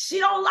judges, she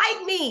don't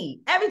like me.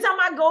 Every time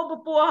I go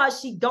before her,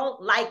 she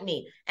don't like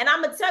me. And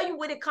I'm going to tell you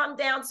what it comes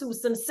down to.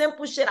 Some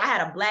simple shit. I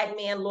had a black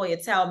man lawyer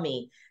tell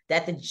me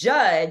that the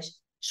judge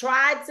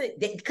tried to,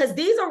 because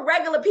these are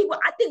regular people.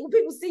 I think when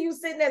people see you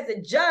sitting as a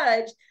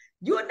judge,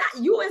 you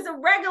as a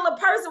regular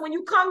person, when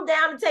you come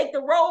down to take the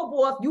robe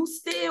off, you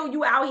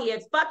out here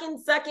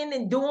fucking sucking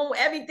and doing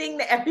everything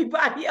that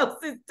everybody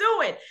else is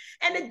doing.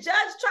 And the judge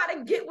tried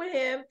to get with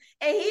him,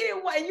 and he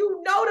didn't want,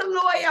 the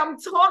lawyer I'm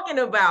talking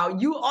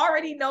about. You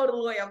already know the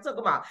lawyer I'm talking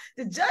about.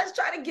 The judge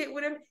tried to get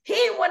with him. He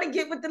didn't want to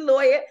get with the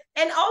lawyer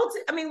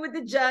with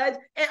the judge.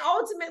 And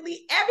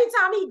ultimately, every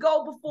time he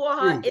go before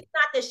her, it's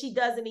not that she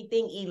does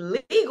anything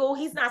illegal.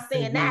 He's not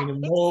saying that.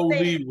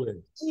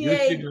 She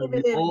ain't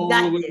giving him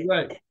nothing.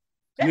 Right.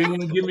 You ain't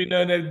gonna give me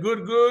none of that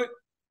good.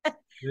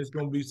 There's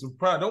gonna be some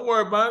problem. Don't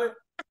worry about it.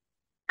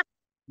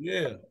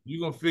 Yeah,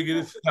 you're gonna figure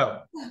this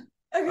out.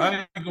 Okay. I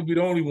ain't gonna be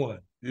the only one.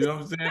 You know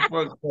what I'm saying?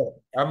 Fuck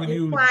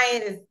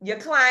that. Your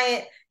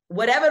client,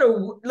 whatever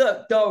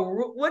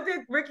what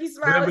did Ricky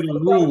Smiley say? The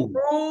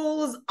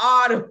rules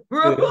are the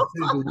rules.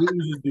 Yeah, the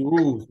rules is the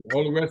rules.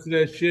 All the rest of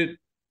that shit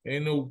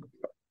ain't no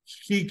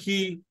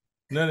kiki,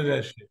 none of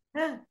that shit.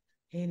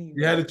 Anyway.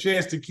 You had a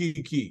chance to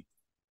kiki.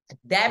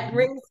 That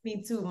brings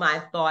me to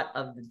my thought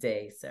of the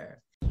day, sir.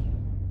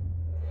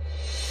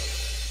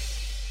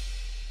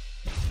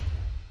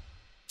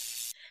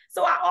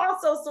 So I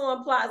also saw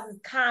in Plaza's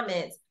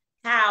comments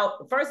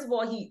how, first of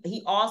all,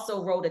 he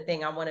also wrote a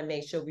thing. I want to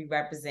make sure we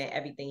represent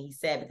everything he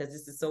said, because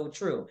this is so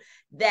true,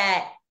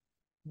 that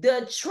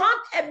the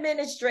Trump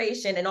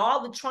administration and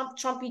all the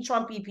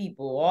Trumpy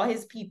people, all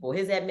his people,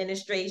 his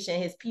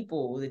administration, his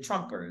people, the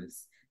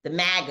Trumpers, the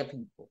MAGA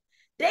people,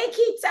 they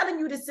keep telling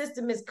you the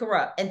system is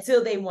corrupt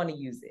until they want to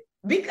use it.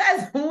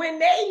 Because when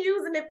they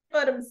using it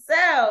for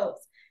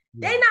themselves,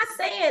 they're not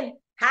saying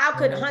How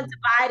could Hunter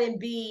Biden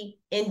be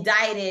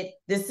indicted?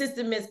 The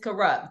system is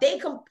corrupt. They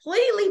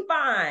completely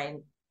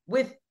fine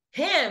with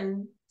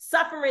him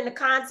suffering the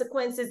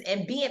consequences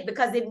and being,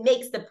 because it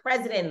makes the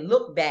president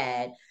look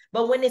bad.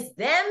 But when it's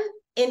them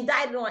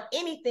indicted on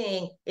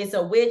anything, it's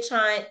a witch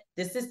hunt,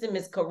 the system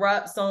is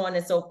corrupt, so on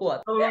and so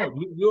forth. Oh,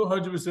 you're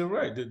 100%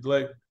 right.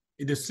 Like,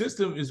 the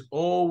system is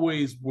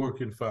always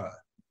working fine.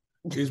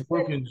 It's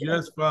working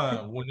just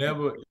fine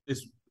whenever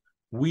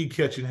we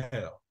catching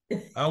hell.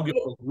 I don't give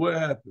a fuck what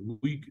happened.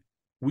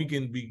 We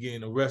can be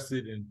getting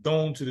arrested and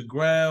thrown to the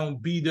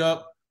ground, beat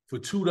up for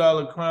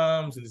 $2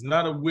 crimes, and it's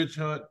not a witch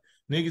hunt.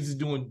 Niggas is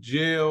doing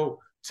jail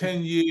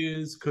 10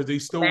 years because they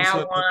stole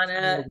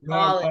marijuana,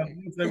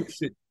 something.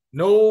 Shit.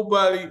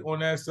 Nobody on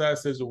that side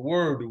says a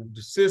word.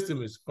 The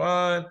system is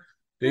fine.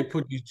 They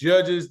put these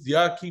judges.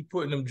 Y'all keep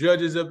putting them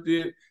judges up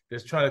there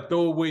that's trying to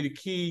throw away the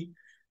key.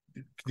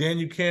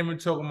 Daniel Cameron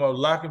talking about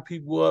locking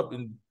people up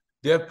and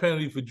death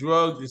penalty for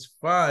drugs. It's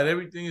fine.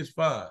 Everything is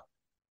fine.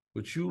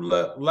 But you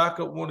lock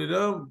up one of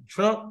them,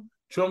 Trump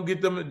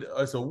get them.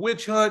 It's a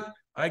witch hunt.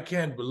 I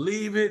can't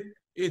believe it.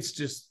 It's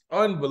just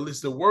unbelievable.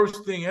 It's the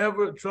worst thing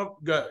ever.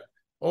 Trump got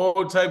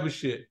all type of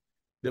shit.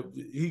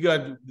 He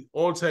got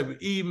all type of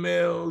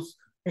emails,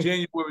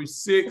 January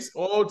 6th,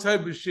 all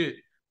type of shit.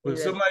 But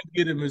somebody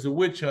get him as a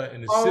witch hunt,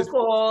 and the phone system,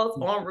 calls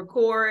on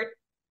record.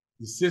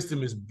 The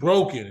system is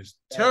broken. It's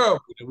terrible.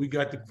 And we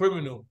got the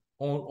criminal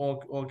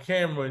on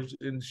camera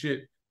and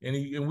shit,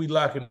 and we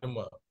locking them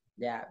up.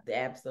 Yeah,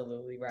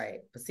 absolutely right.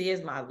 But see,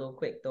 here's my little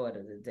quick thought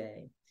of the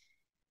day.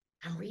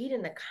 I'm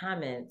reading the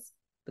comments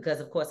because,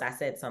 of course, I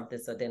said something.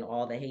 So then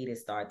all the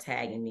haters start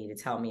tagging me to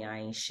tell me I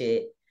ain't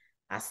shit.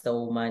 I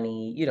stole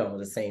money,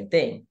 the same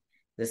thing,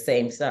 the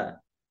same stuff.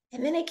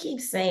 And then they keep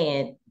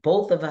saying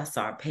both of us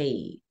are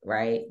paid,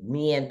 right?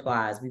 Me and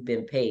Plies, we've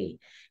been paid.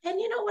 And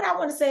you know what I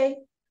want to say?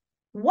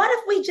 What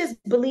if we just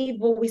believe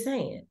what we're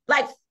saying?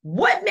 Like,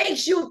 what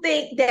makes you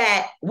think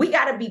that we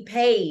got to be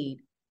paid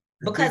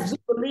because we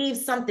believe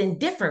something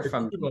different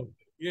from you?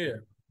 Yeah.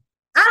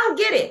 I don't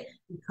get it.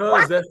 Because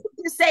why can't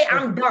you just say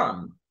I'm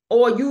dumb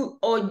or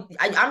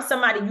I'm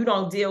somebody you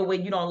don't deal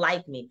with, you don't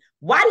like me?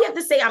 Why do you have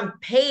to say I'm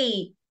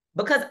paid?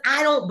 Because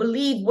I don't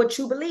believe what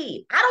you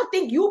believe. I don't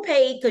think you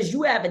paid because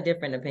you have a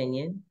different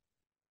opinion.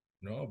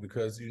 No,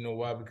 because you know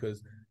why?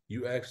 Because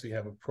you actually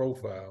have a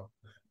profile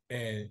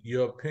and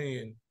your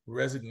opinion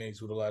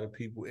resonates with a lot of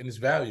people and it's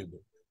valuable,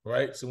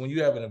 right? So when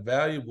you have a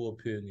valuable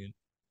opinion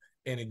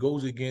and it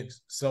goes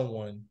against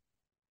someone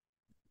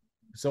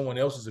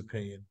else's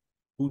opinion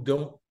who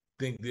don't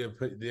think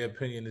their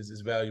opinion is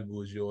as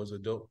valuable as yours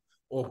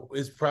or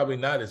it's probably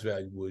not as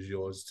valuable as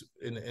yours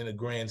in a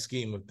grand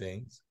scheme of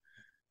things,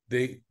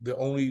 the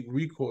only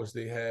recourse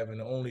they have and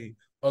the only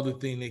other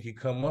thing they can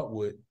come up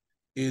with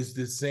is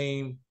the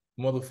same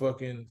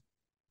motherfucking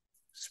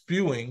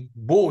spewing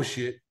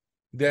bullshit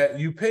that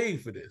you paid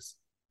for this.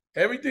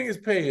 Everything is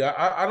paid.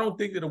 I don't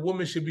think that a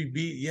woman should be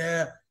beat.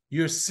 Yeah,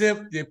 you're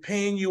simp. They're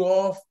paying you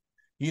off.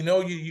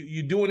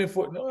 You're doing it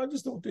for. No, I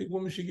just don't think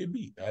women should get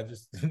beat. I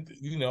just,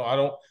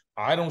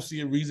 I don't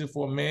see a reason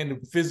for a man to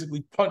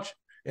physically punch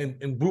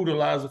and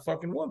brutalize a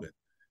fucking woman.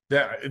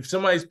 That if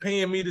somebody's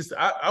paying me to,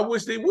 I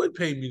wish they would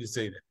pay me to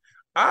say that.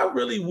 I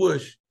really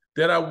wish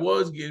that I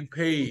was getting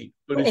paid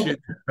for the shit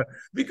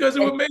because it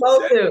would make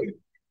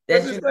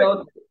sense.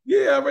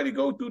 I already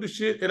go through the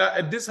shit,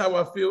 and this is how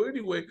I feel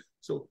anyway.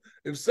 So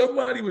if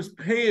somebody was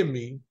paying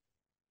me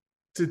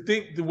to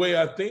think the way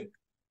I think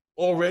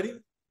already,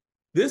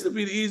 this would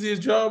be the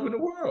easiest job in the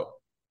world.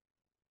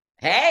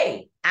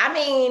 Hey, I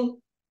mean,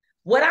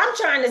 what I'm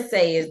trying to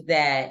say is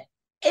that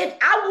if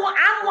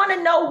I want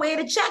to know where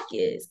the check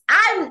is.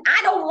 I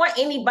don't want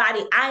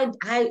anybody.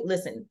 I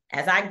listen,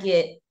 as I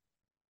get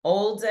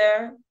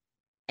older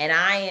and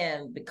I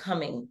am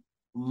becoming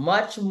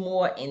much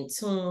more in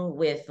tune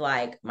with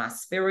like my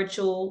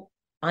spiritual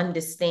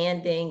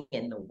understanding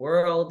in the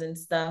world and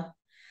stuff.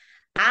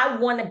 I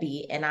want to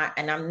be, and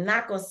I'm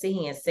not going to sit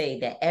here and say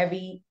that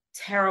every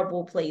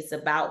terrible place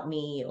about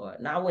me, or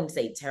no, I wouldn't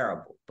say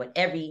terrible, but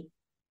every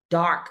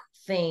dark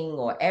thing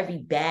or every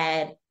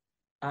bad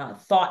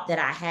thought that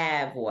I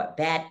have or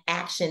bad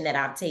action that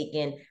I've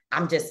taken,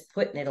 I'm just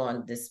putting it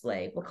on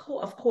display.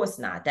 Of course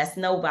not. That's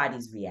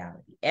nobody's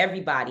reality.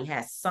 Everybody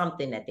has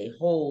something that they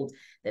hold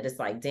that it's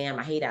like, damn,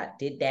 I hate I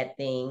did that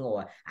thing,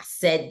 or I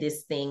said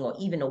this thing, or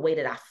even the way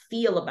that I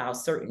feel about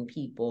certain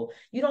people.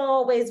 You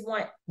don't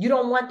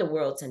want the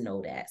world to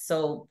know that.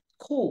 So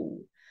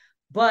cool.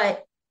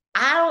 But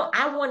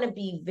I want to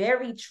be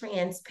very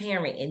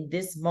transparent in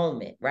this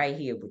moment right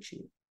here with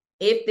you.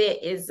 If there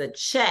is a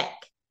check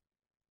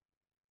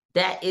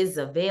that is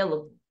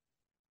available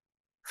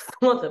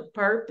for the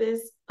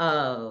purpose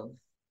of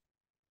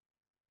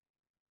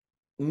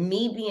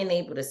me being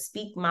able to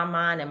speak my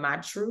mind and my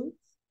truth,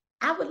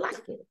 I would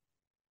like it.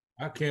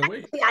 I can't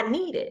wait. I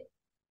need it.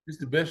 It's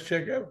the best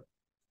check ever.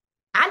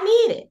 I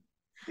need it.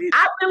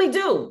 I really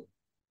do.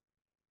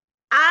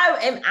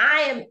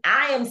 I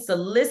am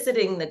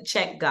soliciting the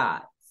check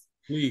gods.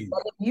 Please.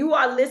 But if you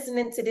are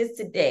listening to this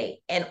today,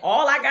 and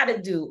all I got to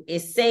do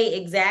is say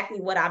exactly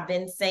what I've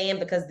been saying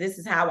because this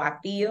is how I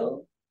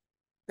feel,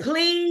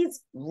 please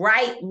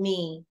write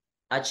me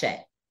a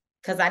check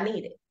because I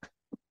need it.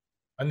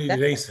 I need it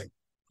ASAP,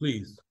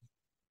 please.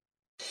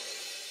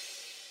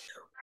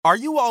 Are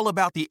you all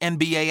about the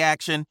NBA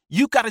action?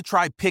 You got to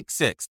try Pick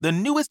Six, the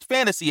newest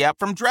fantasy app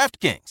from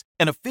DraftKings,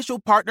 an official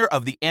partner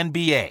of the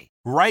NBA.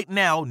 Right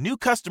now, new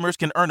customers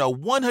can earn a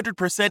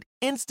 100%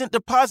 instant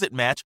deposit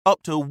match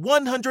up to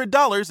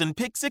 $100 in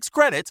Pick Six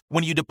credits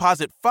when you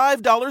deposit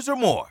 $5 or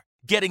more.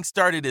 Getting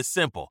started is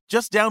simple.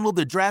 Just download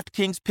the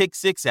DraftKings Pick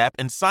Six app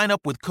and sign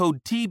up with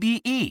code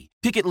TBE.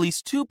 Pick at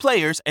least 2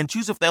 players and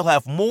choose if they'll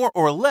have more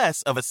or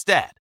less of a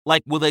stat.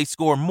 Like, will they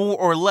score more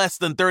or less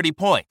than 30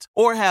 points?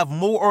 Or have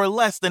more or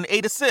less than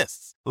 8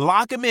 assists?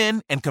 Lock them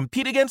in and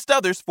compete against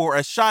others for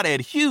a shot at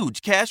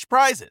huge cash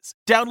prizes.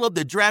 Download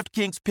the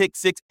DraftKings Pick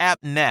 6 app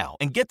now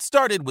and get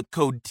started with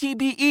code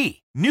TBE.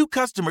 New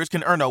customers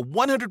can earn a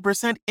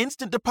 100%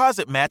 instant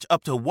deposit match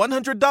up to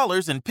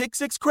 $100 in Pick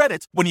 6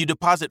 credits when you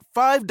deposit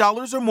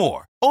 $5 or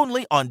more.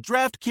 Only on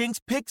DraftKings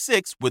Pick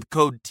 6 with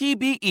code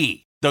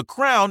TBE. The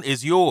crown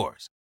is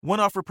yours. One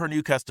offer per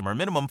new customer.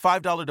 Minimum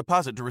 $5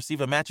 deposit to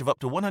receive a match of up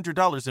to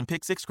 $100 in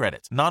Pick 6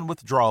 credits.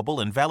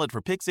 Non-withdrawable and valid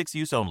for Pick 6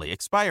 use only.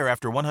 Expire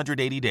after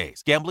 180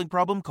 days. Gambling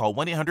problem? Call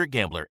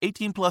 1-800-GAMBLER.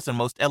 18 plus in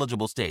most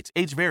eligible states.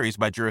 Age varies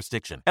by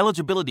jurisdiction.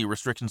 Eligibility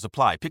restrictions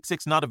apply. Pick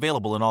 6 not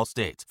available in all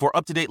states. For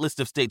up-to-date list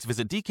of states,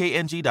 visit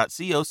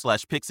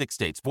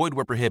dkng.co/pick6states. Void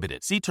where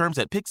prohibited. See terms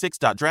at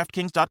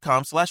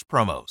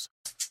pick6.draftkings.com/promos.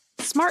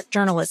 Smart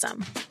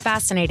journalism.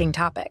 Fascinating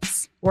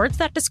topics. Words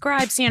that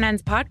describe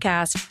CNN's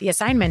podcast, The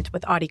Assignment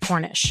with Audie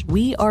Cornish.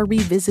 We are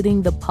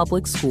revisiting the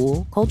public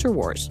school culture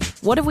wars.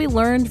 What have we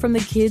learned from the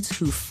kids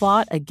who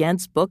fought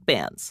against book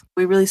bans?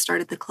 We really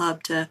started the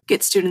club to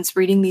get students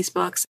reading these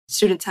books.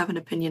 Students have an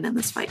opinion in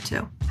this fight,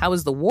 too. How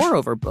has the war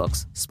over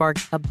books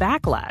sparked a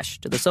backlash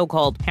to the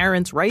so-called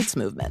parents' rights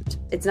movement?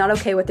 It's not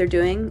okay what they're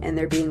doing, and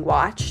they're being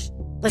watched.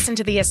 Listen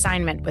to The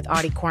Assignment with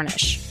Audie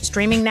Cornish.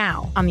 Streaming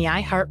now on the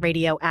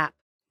iHeartRadio app.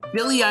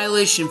 Billie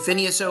Eilish and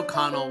Phineas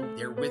O'Connell,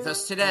 they're with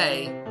us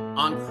today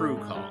on Crew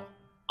Call.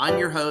 I'm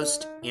your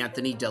host,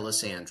 Anthony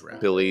D'Alessandro.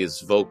 Billie's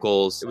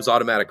vocals, it was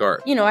automatic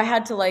art. You know, I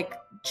had to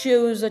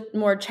choose a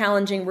more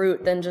challenging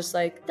route than just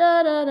da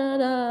da da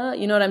da.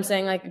 You know what I'm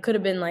saying? It could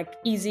have been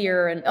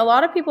easier. And a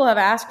lot of people have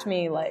asked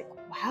me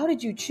how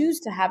did you choose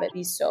to have it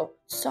be so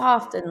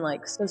soft and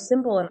so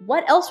simple? And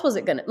what else was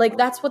it gonna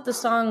that's what the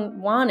song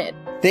wanted.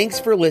 Thanks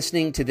for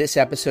listening to this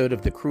episode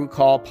of the Crew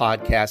Call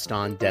podcast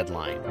on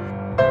Deadline.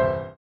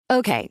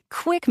 Okay,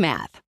 quick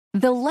math.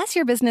 The less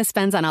your business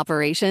spends on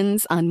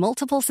operations, on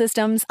multiple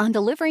systems, on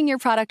delivering your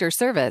product or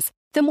service,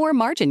 the more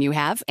margin you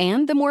have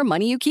and the more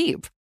money you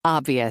keep.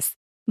 Obvious.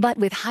 But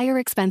with higher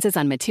expenses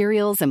on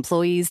materials,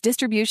 employees,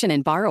 distribution,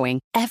 and borrowing,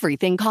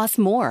 everything costs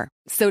more.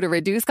 So to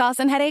reduce costs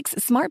and headaches,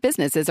 smart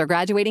businesses are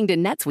graduating to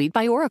NetSuite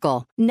by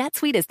Oracle.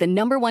 NetSuite is the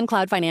 #1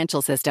 cloud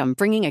financial system,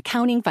 bringing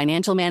accounting,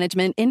 financial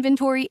management,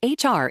 inventory,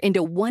 HR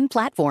into one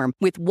platform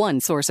with one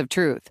source of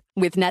truth.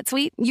 With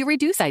NetSuite, you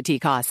reduce IT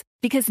costs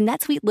because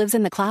NetSuite lives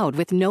in the cloud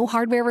with no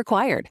hardware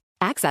required,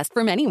 accessed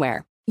from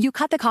anywhere. You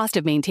cut the cost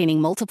of maintaining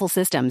multiple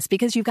systems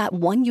because you've got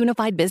one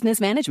unified business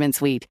management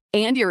suite.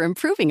 And you're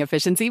improving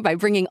efficiency by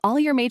bringing all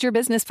your major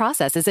business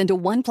processes into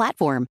one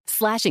platform,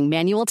 slashing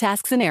manual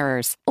tasks and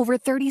errors. Over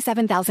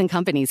 37,000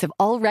 companies have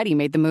already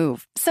made the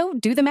move. So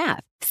do the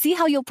math. See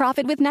how you'll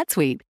profit with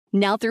NetSuite.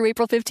 Now through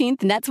April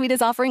 15th, NetSuite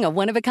is offering a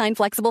one-of-a-kind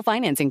flexible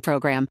financing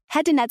program.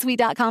 Head to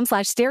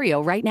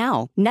netsuite.com/stereo right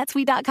now.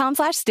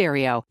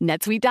 netsuite.com/stereo.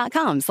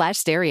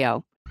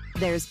 netsuite.com/stereo.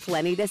 There's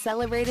plenty to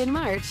celebrate in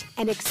March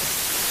and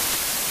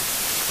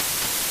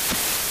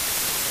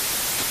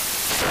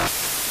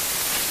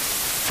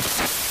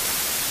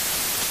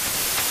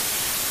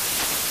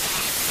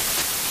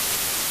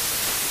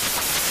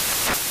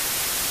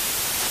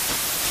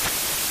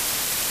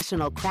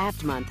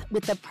Craft Month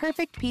with the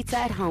perfect pizza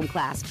at home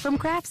class from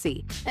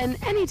Craftsy.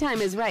 And anytime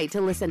is right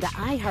to listen to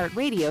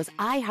iHeartRadio's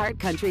iHeart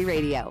Country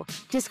Radio.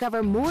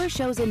 Discover more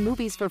shows and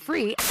movies for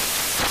free. That's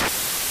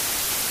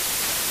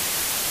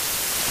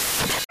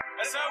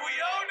how we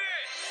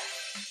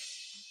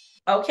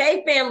own it.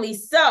 Okay, family.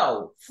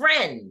 So,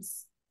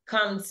 friends,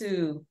 come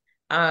to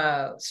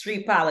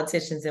Street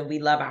Politicians, and we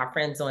love our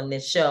friends on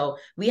this show.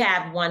 We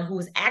have one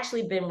who's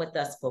actually been with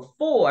us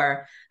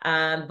before,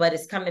 but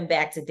is coming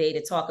back today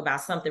to talk about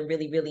something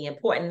really, really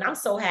important. And I'm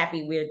so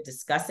happy we're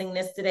discussing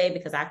this today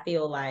because I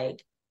feel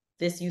like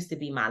this used to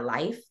be my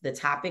life, the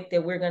topic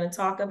that we're going to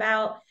talk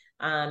about.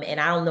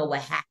 And I don't know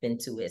what happened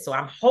to it. So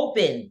I'm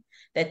hoping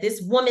that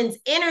this woman's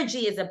energy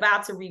is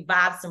about to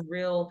revive some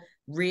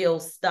real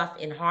stuff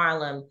in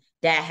Harlem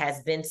that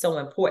has been so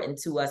important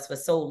to us for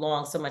so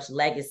long, so much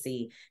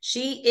legacy.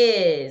 She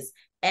is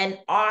an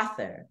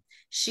author.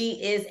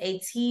 She is a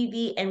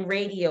TV and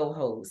radio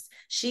host.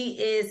 She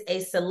is a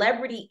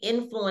celebrity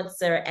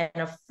influencer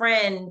and a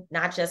friend,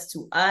 not just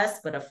to us,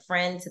 but a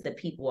friend to the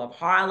people of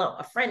Harlem,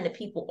 a friend to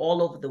people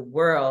all over the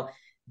world.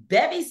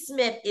 Bevy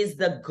Smith is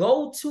the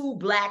go-to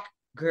Black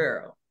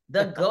girl.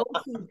 the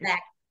go-to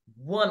Black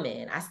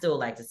woman. I still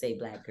like to say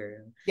Black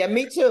girl. Yeah,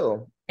 me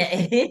too.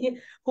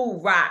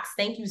 Who rocks.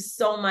 Thank you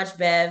so much,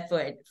 Bev,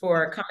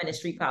 for coming to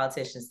Street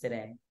Politicians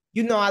today.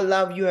 You know, I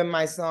love you and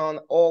my son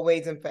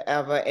always and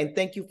forever. And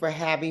thank you for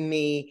having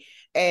me.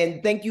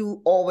 And thank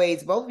you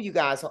always, both of you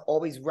guys are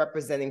always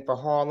representing for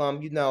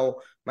Harlem. You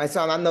know, my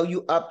son, I know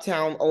you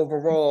uptown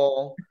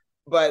overall,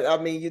 but I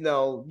mean, you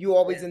know, you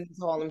always in these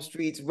Harlem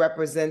streets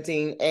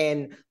representing.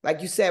 And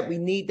like you said, we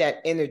need that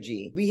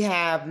energy. We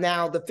have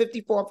now the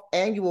 54th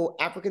annual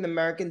African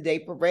American Day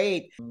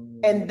Parade.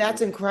 And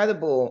that's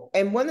incredible.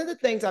 And one of the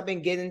things I've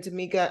been getting,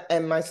 Tamika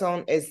and my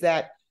son, is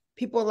that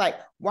people are like,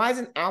 why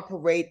isn't our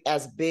parade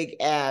as big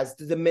as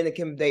the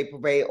Dominican Day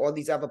Parade or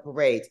these other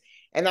parades?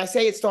 And I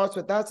say it starts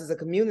with us as a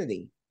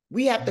community.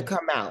 We have to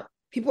come out.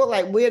 People are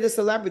like, we're the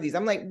celebrities.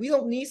 I'm like, we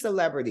don't need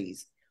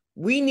celebrities.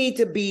 We need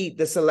to be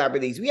the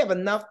celebrities. We have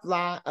enough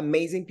fly,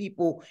 amazing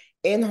people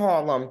in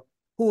Harlem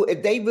who,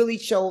 if they really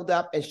showed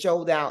up and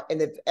showed out,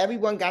 and if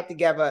everyone got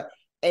together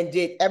and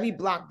every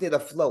block did a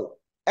float,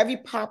 every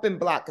popping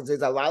block, because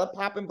there's a lot of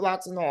popping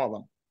blocks in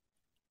Harlem.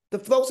 The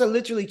floats are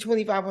literally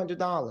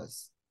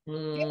 $2,500.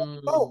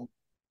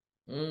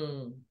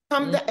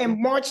 Come down and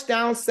march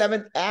down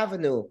 7th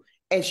Avenue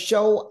and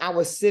show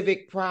our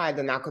civic pride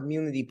and our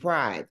community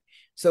pride.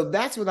 So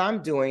that's what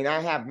I'm doing. I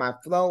have my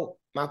float.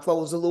 My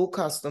float is a little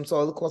custom,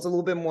 so it'll cost a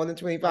little bit more than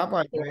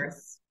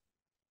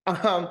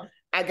 $2,500.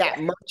 I got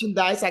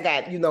merchandise. I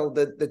got, you know,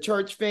 the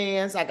church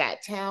fans. I got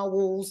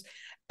towels.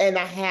 And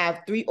I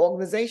have 3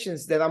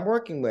 organizations that I'm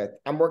working with.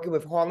 I'm working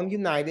with Harlem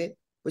United,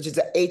 which is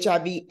an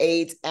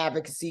HIV/AIDS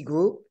advocacy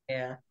group.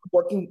 Yeah.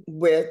 Working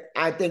with,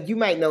 I think you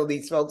might know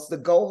these folks, the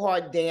Go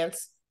Hard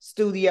Dance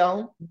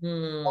Studio.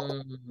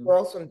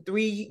 Girls from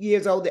 3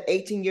 years old to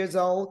 18 years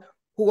old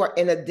who are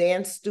in a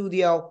dance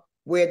studio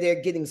where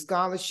they're getting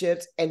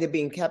scholarships and they're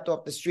being kept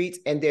off the streets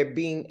and they're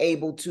being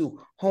able to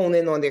hone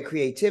in on their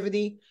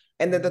creativity.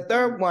 And then the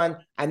third one,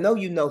 I know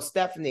you know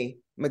Stephanie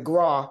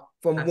McGraw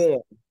from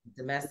Warm.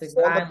 Domestic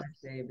violence,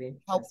 baby.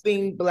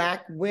 Helping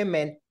Black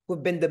women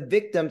who've been the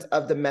victims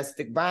of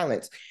domestic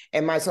violence.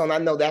 And my son, I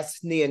know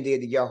that's near and dear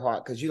to your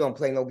heart because you don't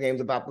play no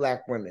games about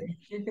Black women.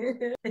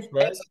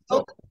 Right.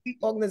 So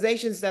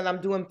organizations that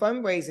I'm doing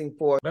fundraising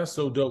for. That's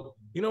so dope.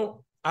 You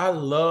know, I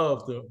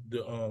love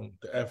the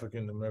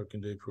African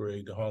American Day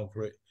Parade, the Harlem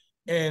Parade.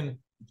 And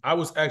I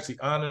was actually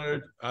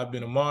honored. I've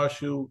been a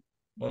marshal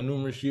on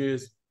numerous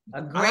years.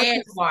 A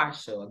grand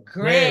marshal. A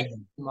grand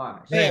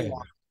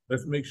marshal.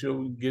 Let's make sure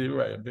we get it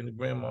right. I've been the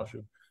grand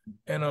marshal.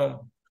 And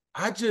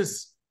I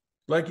just,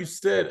 like you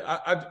said,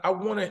 I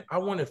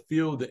want to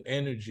feel the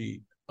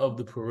energy of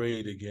the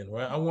parade again,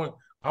 right?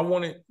 I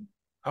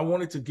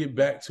wanted to get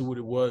back to what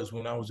it was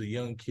when I was a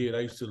young kid. I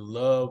used to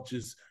love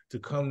just to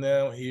come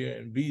down here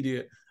and be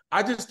there.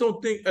 I just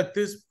don't think at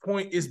this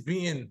point it's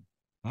being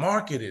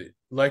marketed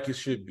like it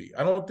should be.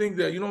 I don't think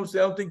that, you know what I'm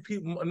saying? I don't think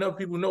enough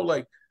people know,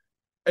 like,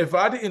 if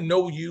I didn't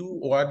know you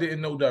or I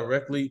didn't know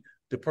directly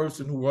the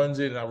person who runs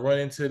it and I run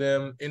into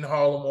them in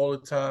Harlem all the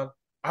time,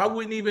 I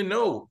wouldn't even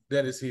know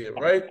that it's here,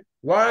 right?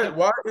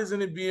 Why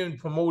isn't it being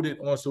promoted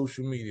on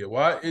social media?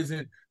 Why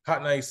isn't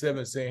Hot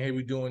 97 saying, hey,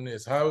 we're doing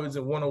this? How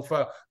isn't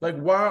 105? Like,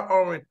 why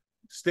aren't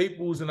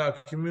staples in our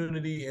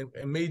community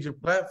and major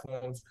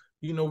platforms,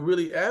 you know,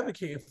 really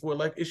advocating for it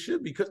like it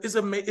should be? Because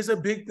it's a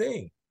big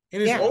thing.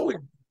 And it's always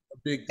a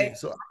big thing.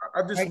 So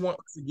I just want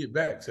to get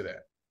back to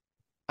that.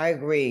 I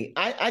agree.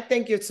 I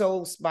think you're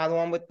so spot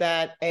on with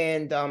that.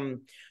 And,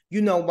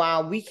 you know,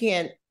 while we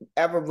can't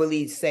ever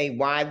really say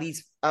why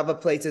these other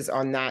places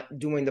are not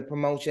doing the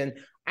promotion,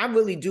 I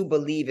really do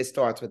believe it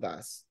starts with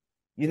us.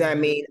 You know what I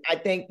mean? I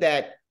think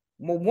that,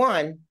 well,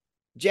 one,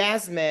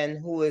 Jasmine,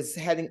 who is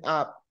heading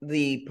up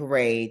the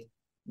parade,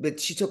 but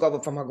she took over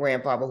from her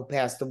grandfather who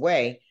passed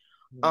away.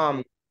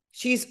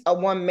 She's a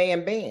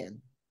one-man band.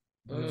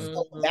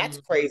 So that's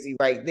crazy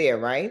right there,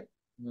 right?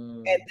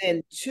 And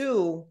then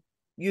 2,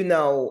 you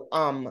know,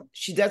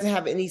 she doesn't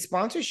have any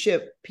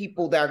sponsorship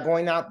people that are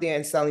going out there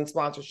and selling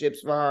sponsorships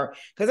for her,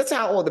 because that's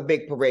how all the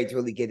big parades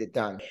really get it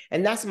done.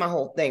 And that's my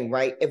whole thing,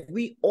 right? If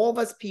all of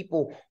us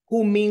people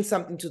who mean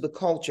something to the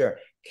culture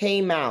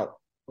came out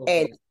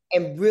and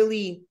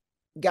really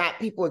got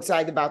people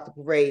excited about the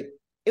parade,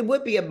 it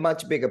would be a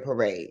much bigger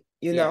parade,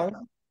 you know?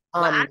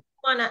 Well,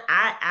 I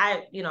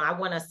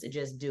want us to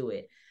just do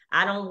it.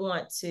 I don't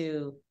want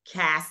to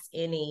cast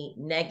any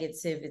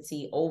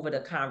negativity over the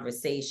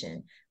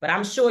conversation, but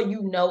I'm sure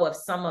you know of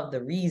some of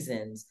the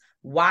reasons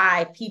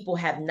why people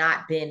have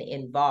not been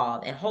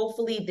involved. And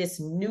hopefully this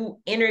new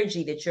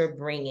energy that you're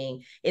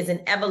bringing is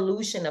an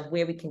evolution of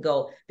where we can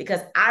go. Because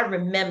I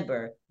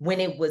remember when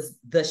it was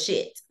the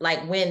shit,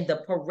 like when the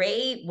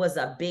parade was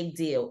a big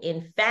deal.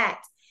 In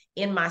fact,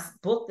 in my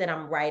book that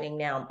I'm writing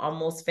now, I'm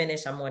almost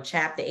finished. I'm on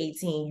chapter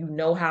 18. You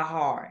know how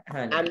hard,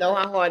 honey. I know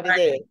how hard it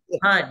is.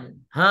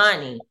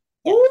 Honey.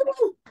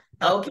 Ooh,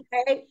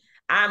 okay.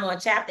 I'm on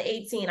chapter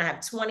 18. I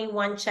have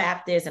 21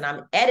 chapters and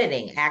I'm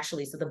editing,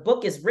 actually. So the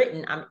book is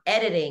written. I'm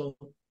editing.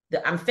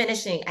 I'm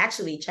finishing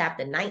actually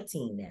chapter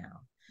 19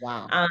 now.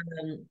 Wow.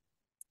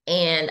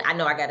 And I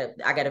know I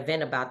gotta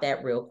vent about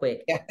that real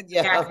quick.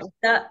 Yeah.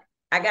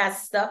 I got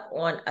stuck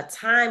on a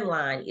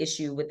timeline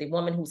issue with the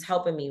woman who's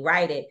helping me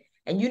write it.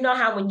 And you know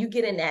how when you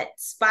get in that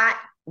spot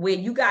where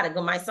you gotta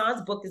go, my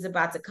son's book is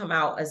about to come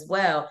out as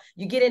well.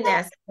 You get in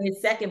that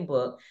his second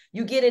book,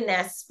 you get in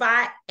that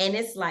spot, and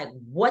it's like,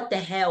 what the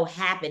hell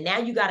happened? Now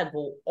you gotta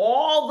go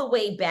all the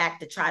way back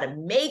to try to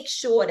make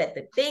sure that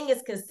the thing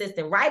is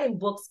consistent. Writing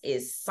books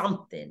is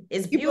something.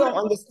 It's beautiful. People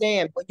don't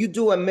understand. When you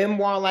do a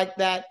memoir like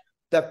that,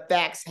 the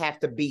facts have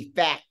to be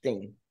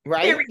facting,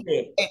 right?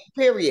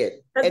 Period.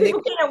 And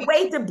people can't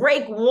wait to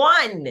break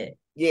one.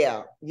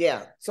 Yeah.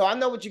 So I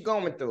know what you're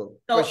going through.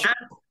 So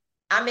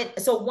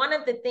so one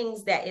of the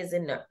things that is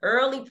in the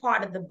early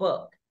part of the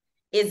book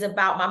is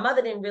about my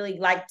mother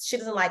she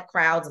doesn't like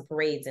crowds and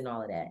parades and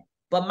all of that.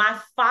 But my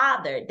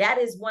father, that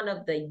is one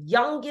of the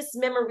youngest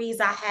memories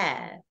I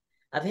have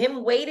of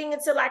him waiting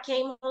until I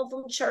came home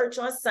from church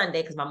on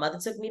Sunday, because my mother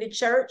took me to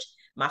church.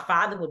 My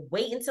father would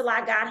wait until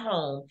I got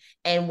home.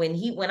 And when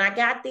I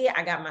got there,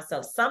 I got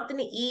myself something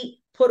to eat,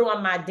 put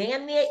on my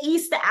damn near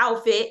Easter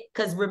outfit.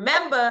 Because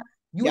remember,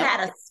 you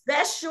had a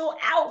special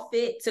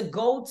outfit to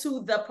go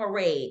to the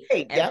parade.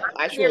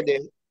 I sure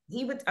did.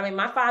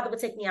 My father would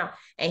take me out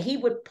and he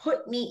would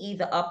put me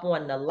either up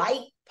on the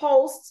light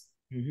post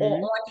or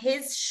on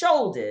his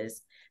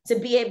shoulders to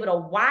be able to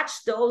watch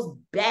those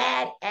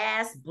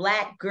badass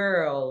Black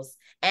girls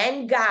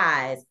and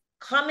guys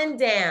coming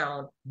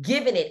down,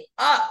 giving it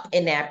up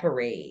in that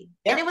parade.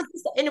 And it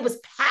was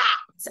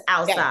packed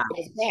outside.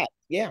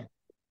 Yeah.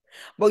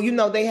 Well,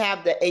 they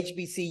have the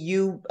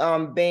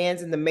HBCU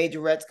bands and the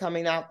majorettes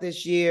coming out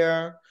this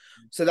year.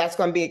 So that's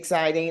going to be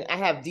exciting. I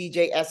have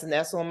DJ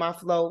S&S on my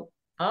float.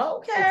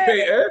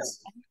 Okay.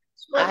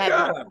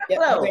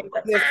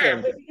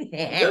 Listen.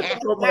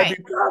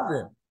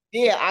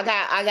 Yeah,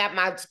 I got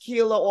my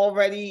tequila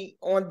already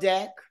on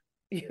deck,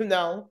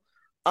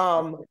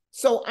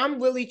 So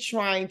I'm really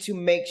trying to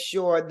make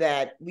sure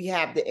that we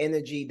have the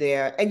energy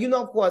there. And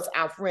of course,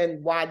 our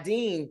friend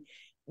Wadeen,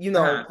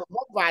 for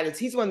Rough Riders,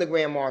 he's one of the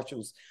Grand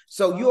Marshals.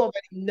 So you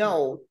already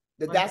know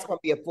that's going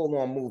to be a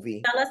full-on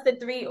movie. Tell us the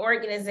 3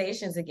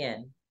 organizations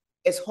again.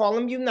 It's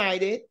Harlem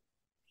United,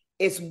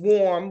 it's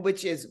WARM,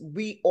 which is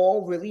We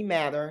All Really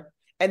Matter,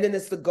 and then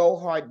it's the Go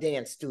Hard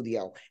Dance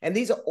Studio. And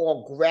these are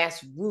all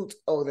grassroots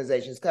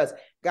organizations because,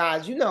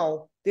 guys,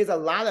 there's a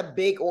lot of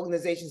big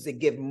organizations that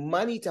give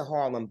money to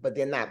Harlem, but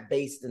they're not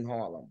based in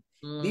Harlem.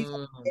 These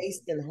are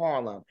based in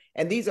Harlem.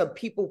 And these are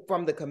people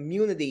from the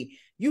community.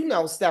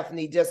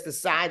 Stephanie just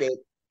decided.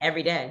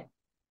 Every day.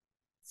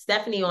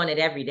 Stephanie on it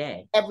every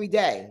day. Every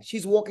day.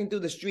 She's walking through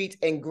the streets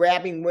and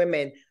grabbing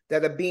women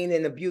that are being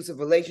in abusive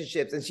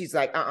relationships. And she's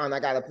like, I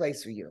got a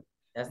place for you.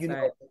 That's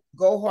right.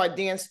 Go Hard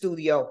Dance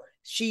Studio.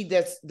 She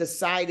just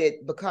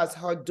decided because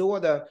her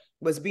daughter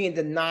was being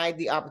denied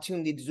the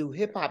opportunity to do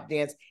hip hop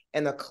dance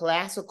in a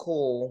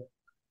classical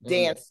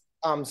dance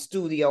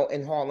studio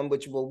in Harlem,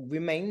 which will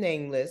remain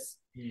nameless.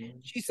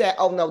 She said,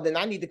 oh no, then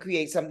I need to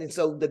create something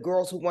so the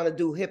girls who want to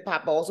do hip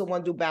hop also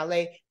want to do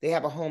ballet, they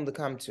have a home to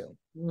come to.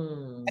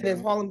 And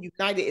then Harlem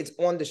United is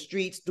on the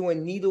streets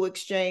doing needle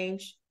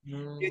exchange.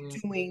 They're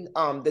doing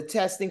the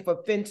testing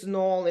for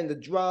fentanyl and the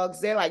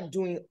drugs. They're like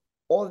doing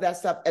all of that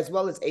stuff as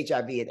well as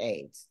HIV and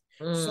AIDS.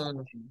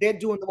 So they're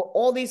doing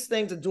all these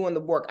things are doing the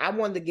work. I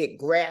wanted to get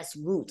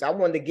grassroots. I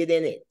wanted to get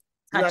in it.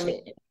 Touch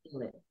it.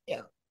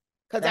 Yeah.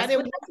 Because I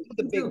didn't want to do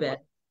the big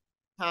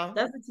one.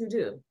 That's what you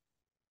do.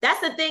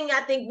 That's the thing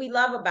I think we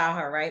love about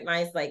her, right?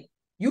 It's like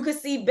you could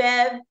see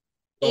Bev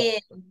in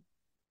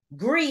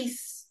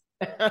Greece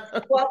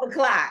 12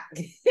 o'clock.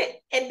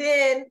 And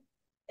then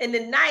in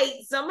the night,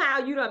 somehow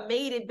you done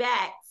made it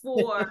back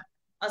for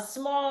a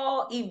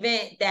small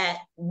event that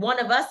one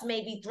of us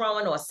may be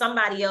throwing or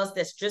somebody else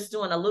that's just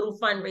doing a little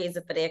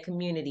fundraiser for their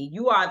community.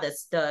 You are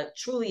the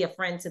truly a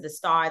friend to the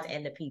stars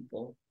and the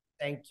people.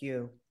 Thank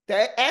you.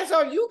 As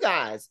are you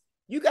guys.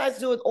 You guys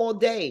do it all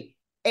day.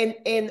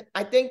 And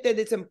I think that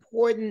it's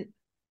important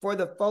for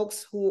the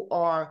folks who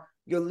are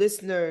your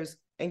listeners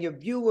and your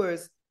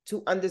viewers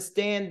to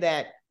understand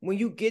that when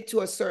you get to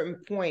a certain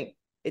point,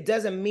 it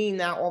doesn't mean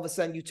now all of a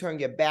sudden you turn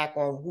your back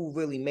on who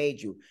really made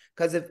you.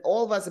 Because if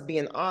all of us are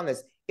being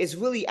honest, it's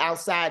really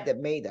outside that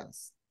made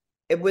us.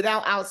 If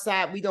without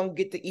outside, we don't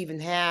get to even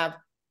have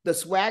the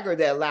swagger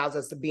that allows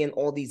us to be in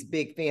all these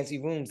big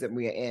fancy rooms that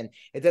we are in.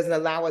 It doesn't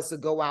allow us to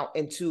go out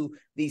into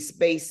these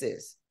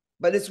spaces.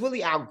 But it's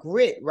really our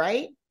grit,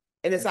 right?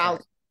 And it's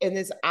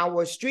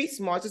our street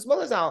smarts as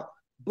well as our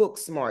book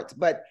smarts.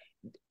 But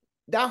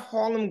that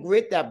Harlem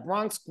grit, that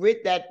Bronx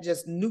grit, that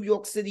just New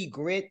York City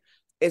grit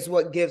is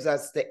what gives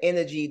us the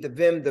energy, the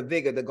vim, the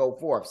vigor to go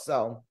forth.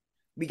 So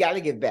we got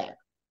to give back.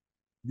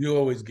 You're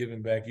always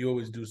giving back. You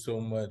always do so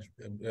much.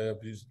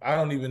 I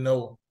don't even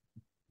know.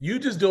 You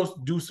just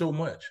don't do so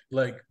much.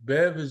 Like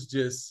Bev is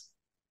just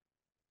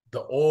the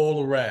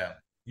all around.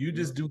 You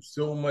just do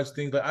so much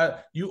things. Like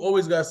you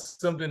always got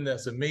something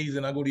that's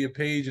amazing. I go to your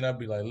page and I'll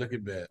be like, look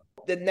at Bev.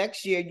 the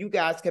next year you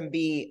guys can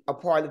be a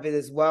part of it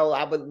as well.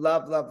 I would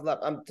love.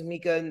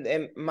 Tamika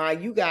and Maya,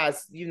 you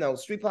guys,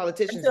 street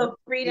politicians. Until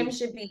freedom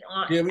should be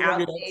out there.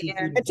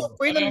 Until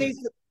freedom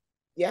needs to,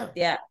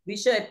 yeah, we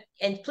should.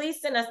 And please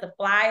send us the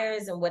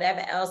flyers and whatever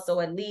else, so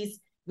at least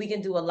we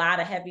can do a lot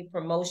of heavy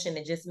promotion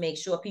and just make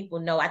sure people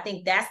know. I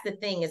think that's the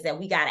thing, is that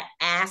we got to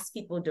ask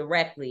people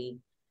directly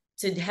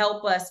to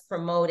help us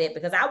promote it,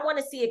 because I want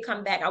to see it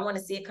come back. I want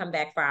to see it come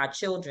back for our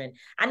children.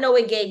 I know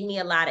it gave me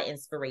a lot of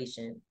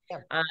inspiration.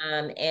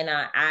 And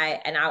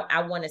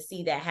I want to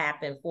see that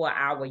happen for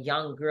our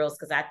young girls,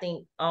 because I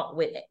think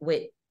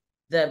with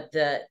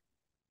the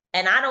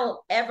and I don't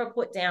ever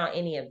put down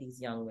any of these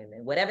young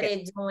women. Whatever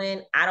they're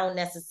doing, I don't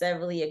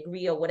necessarily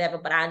agree or whatever,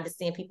 but I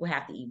understand people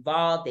have to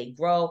evolve, they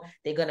grow,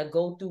 they're going to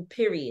go through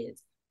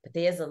periods. But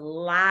there's a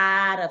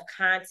lot of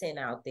content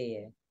out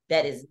there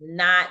that is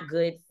not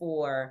good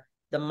for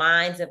the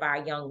minds of our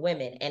young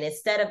women. And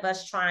instead of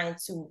us trying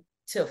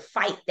to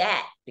fight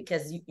that,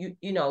 because you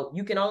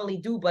can only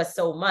do but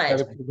so much.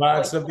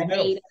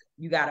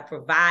 You got to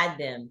provide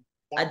them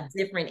a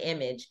different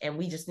image, and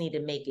we just need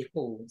to make it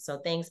cool. So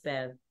thanks,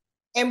 Bev.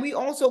 And we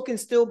also can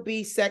still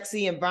be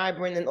sexy and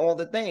vibrant and all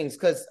the things.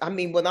 Because, I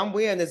mean, what I'm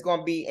wearing is going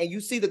to be, and you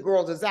see the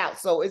girls is out.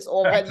 So it's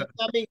already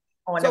coming.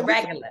 On the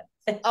regular.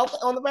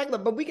 On the regular.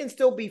 But we can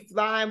still be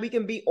flying. We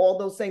can be all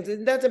those things.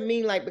 It doesn't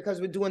mean like because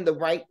we're doing the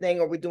right thing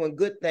or we're doing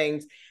good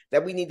things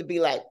that we need to be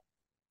like,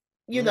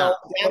 down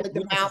at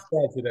the mouth.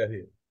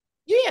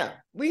 Yeah,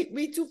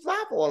 we too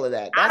fly for all of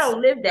that. I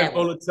don't live that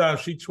all the time.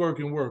 She twerk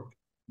and work.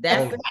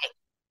 That's right.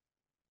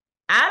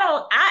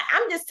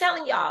 I'm just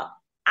telling y'all,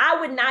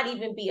 I would not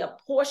even be a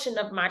portion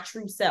of my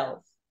true self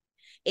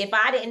if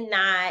I did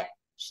not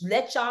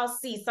let y'all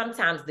see.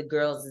 Sometimes the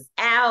girls is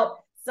out.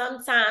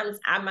 Sometimes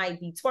I might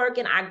be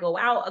twerking. I go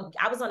out.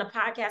 I was on a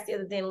podcast the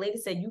other day and a lady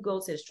said, "You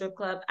go to the strip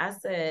club?" I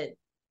said,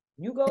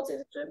 "You go to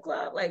the strip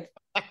club?" Like,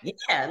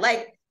 yeah.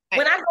 Like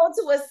when I go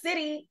to a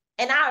city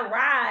and I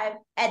arrive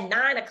at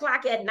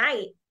 9:00 at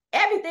night,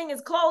 everything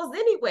is closed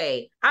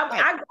anyway.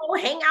 I go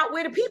hang out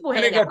where the people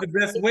hang out. They got the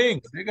best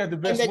wings. They got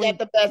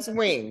the best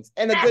wings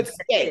and a good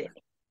steak.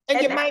 And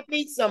you might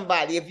meet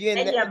somebody if you're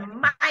in there. You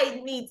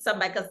might meet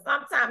somebody, because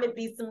sometimes it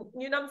be some,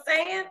 you know what I'm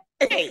saying?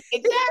 Hey,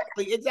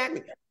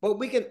 exactly. But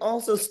we can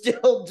also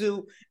still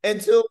do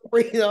Until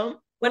Freedom.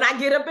 When I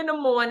get up in the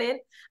morning,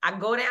 I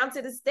go down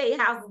to the State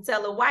House and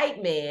tell a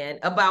white man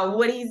about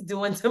what he's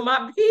doing to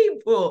my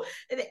people.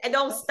 And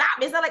don't stop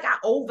me. It's not like I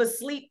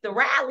oversleep the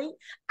rally.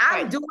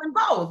 I'm doing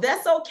both.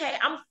 That's okay.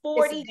 I'm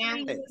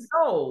 43 years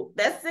old.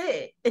 That's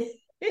it.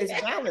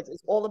 It's balance.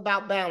 It's all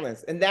about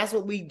balance. And that's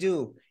what we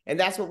do. And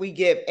that's what we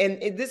give.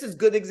 And this is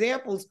good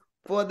examples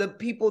for the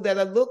people that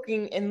are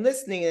looking and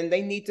listening, and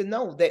they need to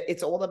know that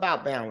it's all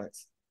about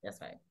balance. That's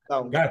right.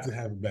 So, got to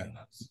have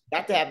balance.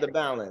 Got to have the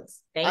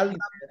balance. I love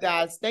you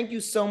guys. Thank you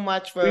so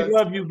much for. We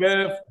love you,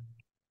 Bev.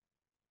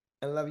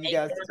 I love you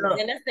guys.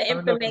 And that's the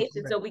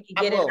information so we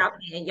can get it out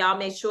there. And y'all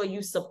make sure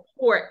you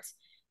support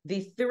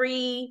the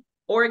 3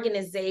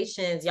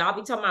 organizations. Y'all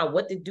be talking about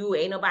what to do.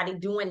 Ain't nobody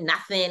doing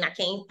nothing. I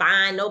can't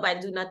find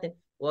nobody do nothing.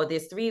 Well,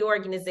 there's 3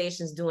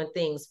 organizations doing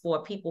things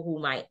for people who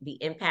might be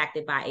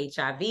impacted by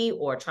HIV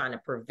or trying to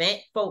prevent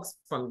folks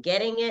from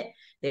getting it.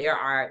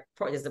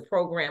 There's a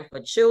program for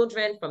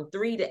children from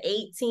 3 to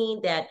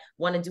 18 that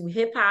want to do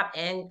hip hop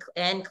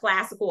and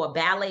classical or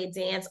ballet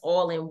dance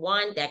all in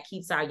one, that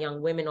keeps our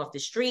young women off the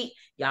street.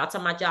 Y'all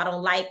talking about y'all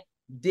don't like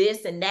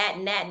this and that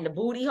and the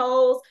booty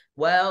holes.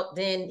 Well,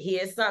 then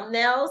here's something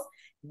else.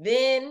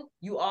 Then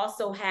you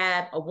also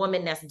have a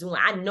woman that's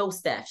doing, I know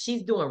Steph,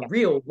 she's doing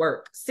real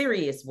work,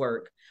 serious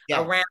work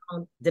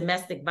around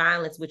domestic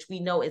violence, which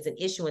we know is an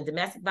issue. And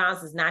domestic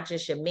violence is not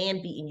just your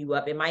man beating you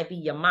up. It might be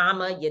your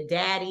mama, your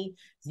daddy,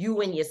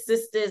 you and your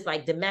sisters.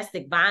 Like,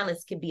 domestic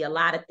violence can be a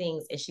lot of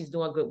things. And she's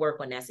doing good work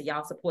on that. So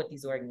y'all support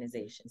these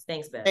organizations.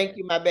 Thanks, Beth. Thank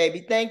you, my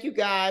baby. Thank you,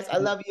 guys. I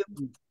love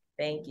you.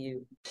 Thank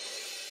you.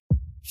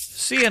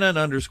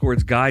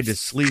 CNN_'s Guide to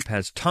Sleep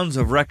has tons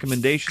of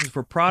recommendations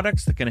for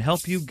products that can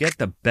help you get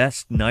the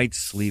best night's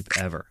sleep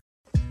ever.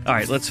 All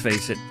right, let's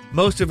face it,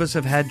 most of us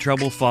have had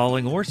trouble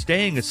falling or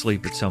staying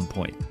asleep at some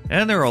point,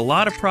 and there are a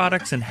lot of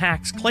products and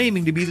hacks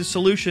claiming to be the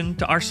solution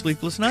to our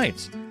sleepless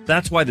nights.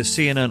 That's why the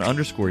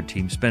CNN_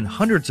 team spend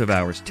hundreds of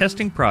hours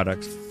testing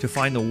products to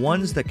find the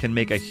ones that can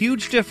make a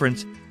huge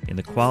difference in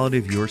the quality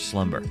of your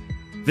slumber.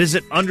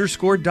 Visit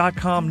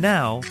underscore.com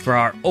now for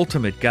our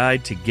ultimate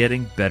guide to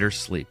getting better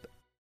sleep.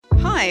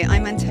 Hi,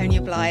 I'm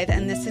Antonia Blythe,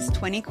 and this is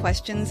 20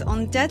 Questions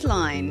on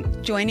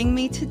Deadline. Joining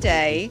me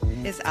today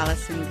is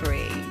Alison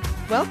Brie.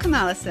 Welcome,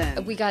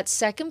 Alison. We got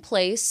second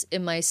place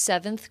in my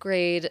 7th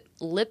grade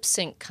lip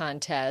sync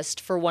contest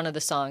for one of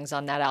the songs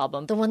on that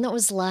album. The one that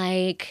was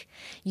like,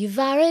 "You've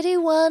already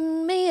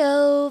won me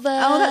over."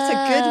 Oh, that's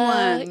a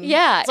good one.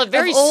 Yeah. It's like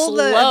very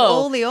slow. Of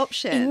all the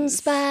options. In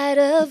spite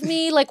of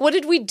me. Like, what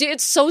did we do?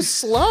 It's so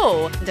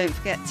slow. Don't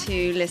forget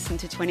to listen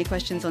to 20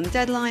 Questions on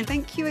Deadline.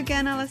 Thank you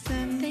again,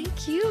 Alison.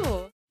 Thank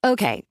you.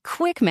 Okay,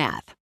 quick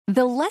math.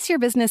 The less your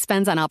business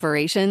spends on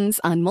operations,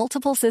 on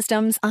multiple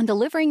systems, on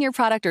delivering your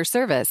product or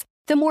service,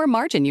 the more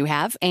margin you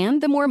have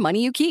and the more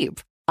money you keep.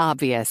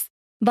 Obvious.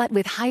 But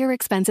with higher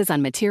expenses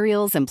on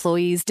materials,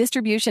 employees,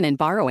 distribution, and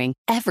borrowing,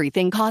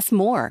 everything costs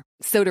more.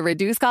 So to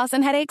reduce costs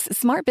and headaches,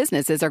 smart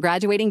businesses are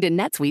graduating to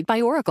NetSuite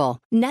by Oracle.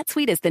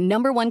 NetSuite is the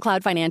 #1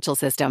 cloud financial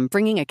system,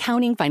 bringing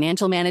accounting,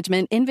 financial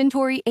management,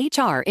 inventory,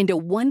 HR into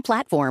one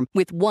platform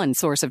with one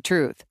source of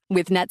truth.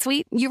 With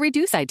NetSuite, you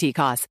reduce IT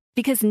costs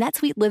because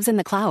NetSuite lives in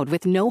the cloud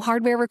with no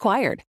hardware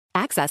required,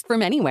 accessed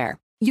from anywhere.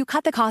 You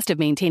cut the cost of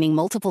maintaining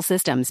multiple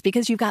systems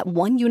because you've got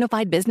one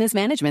unified business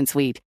management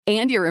suite.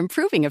 And you're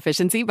improving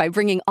efficiency by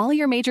bringing all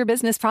your major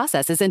business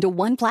processes into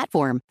one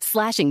platform,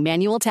 slashing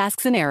manual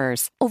tasks and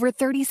errors. Over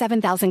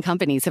 37,000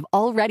 companies have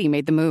already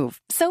made the move.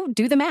 So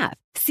do the math.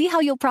 See how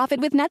you'll profit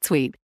with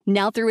NetSuite.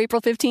 Now through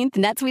April 15th,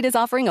 NetSuite is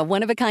offering a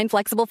one-of-a-kind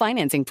flexible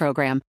financing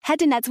program. Head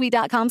to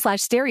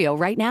netsuite.com/stereo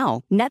right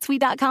now.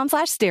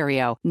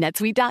 netsuite.com/stereo.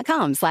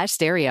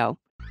 netsuite.com/stereo.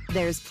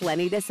 There's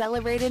plenty to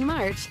celebrate in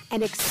March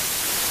and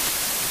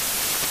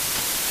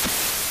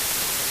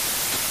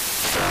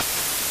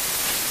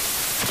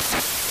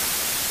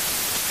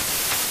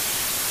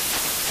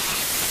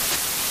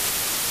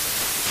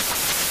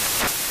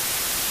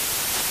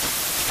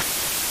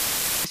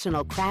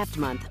National Craft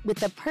Month with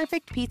the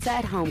perfect pizza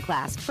at home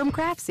class from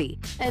Craftsy.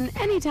 And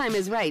anytime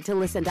is right to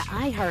listen to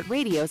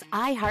iHeartRadio's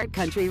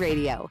iHeartCountry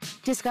Radio.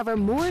 Discover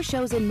more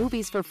shows and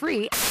movies for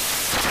free.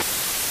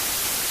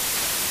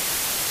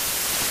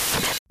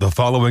 The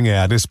following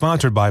ad is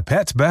sponsored by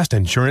Pets Best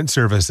Insurance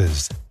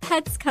Services.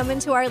 Pets come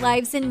into our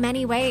lives in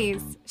many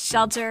ways.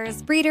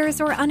 Shelters,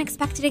 breeders, or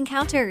unexpected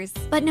encounters.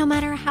 But no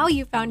matter how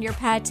you found your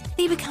pet,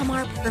 they become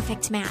our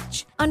perfect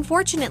match.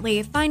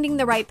 Unfortunately, finding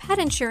the right pet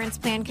insurance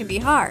plan can be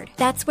hard.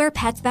 That's where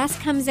Pets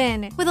Best comes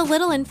in. With a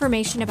little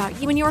information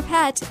about you and your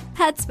pet,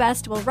 Pets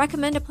Best will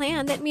recommend a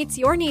plan that meets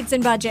your needs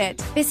and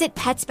budget. Visit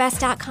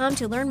PetsBest.com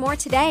to learn more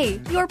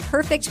today. Your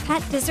perfect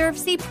pet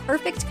deserves the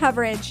perfect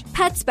coverage.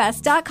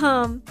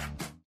 PetsBest.com.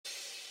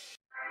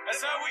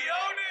 That's how we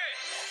own it.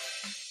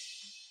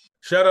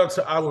 Shout out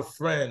to our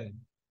friend,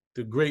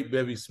 the great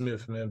Bevy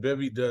Smith, man.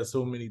 Bevy does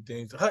so many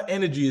things. Her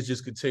energy is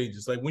just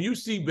contagious. Like when you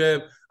see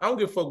Bev, I don't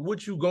give a fuck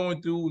what you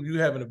going through. If you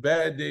having a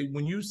bad day,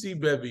 when you see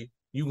Bevy,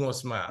 you gonna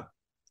smile.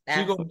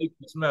 She gonna make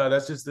you smile.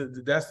 That's just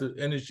that's the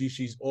energy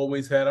she's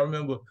always had. I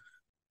remember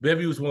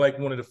Bevy was like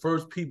one of the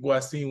first people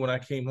I seen when I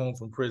came home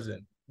from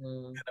prison.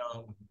 And,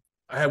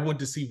 I had went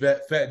to see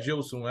Fat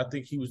Joseph when I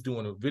think he was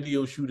doing a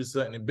video shoot or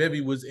something, and Bevy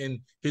was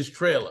in his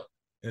trailer.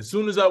 And as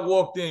soon as I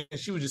walked in,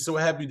 she was just so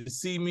happy to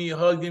see me,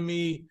 hugging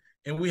me,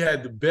 and we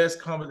had the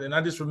best conversation. And I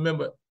just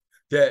remember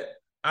that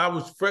I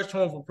was fresh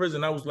home from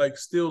prison. I was like,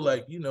 still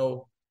like, you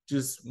know,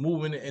 just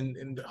moving,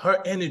 and her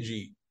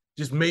energy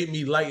just made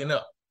me lighten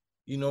up.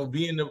 You know,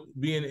 being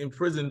in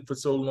prison for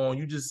so long,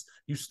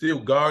 you still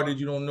guarded.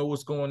 You don't know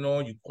what's going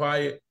on. You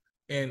quiet,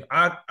 and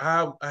I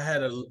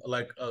had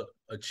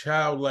a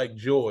childlike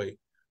joy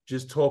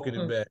just talking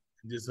it back,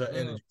 just her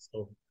energy.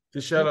 So.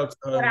 Just shout out to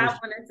her. What I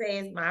want to say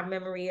is my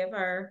memory of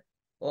her,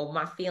 or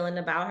my feeling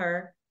about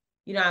her.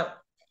 You know,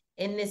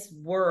 in this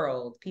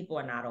world, people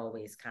are not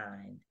always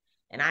kind.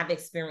 And I've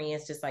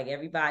experienced, just like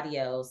everybody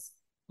else,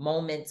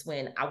 moments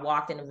when I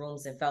walked in the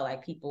rooms and felt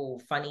like people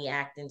funny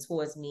acting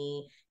towards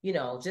me, you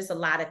know, just a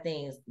lot of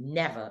things.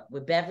 Never.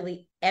 With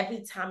Beverly,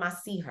 every time I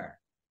see her,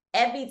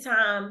 every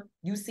time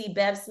you see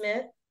Bev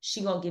Smith,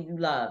 she gonna give you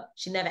love.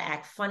 She never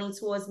act funny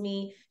towards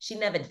me. She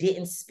never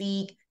didn't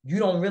speak. You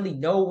don't really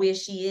know where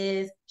she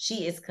is.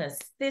 She is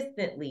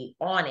consistently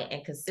on it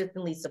and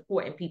consistently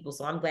supporting people.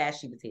 So I'm glad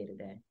she was here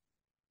today.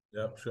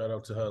 Yep, shout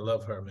out to her.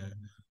 Love her, man.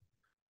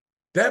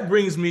 That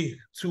brings me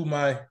to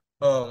my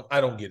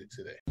I don't get it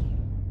today.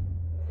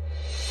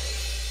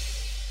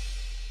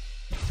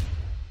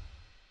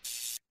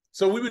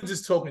 So we were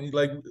just talking,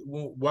 like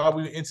while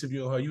we were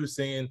interviewing her, you were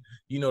saying,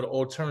 you know, the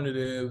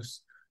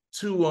alternatives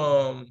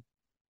to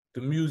the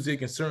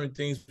music and certain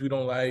things we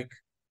don't like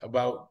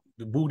about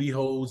the booty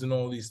holes and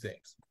all these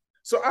things.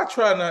 So I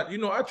try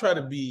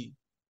to be,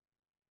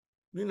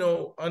 you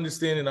know,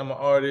 understanding I'm an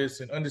artist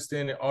and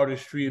understanding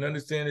artistry and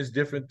understanding there's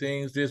different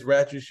things. There's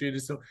ratchet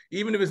shit.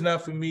 Even if it's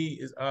not for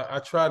me, I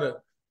try to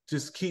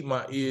just keep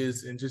my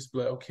ears and just be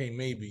like, okay,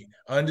 maybe.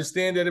 I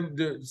understand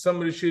that some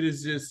of the shit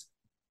is just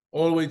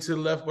all the way to the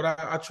left, but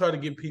I try to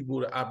give people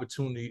the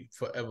opportunity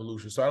for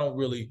evolution. So I don't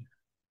really,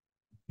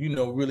 you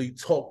know, really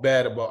talk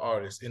bad about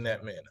artists in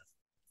that manner.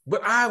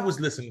 But I was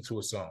listening to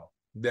a song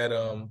that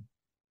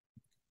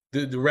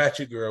the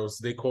Ratchet Girls,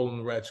 they call them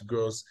the Ratchet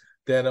Girls,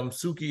 that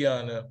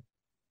Sukihana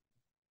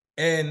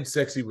and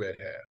Sexy Red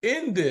have.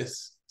 In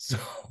this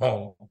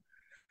song,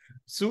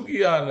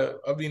 Sukihana,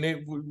 I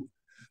mean,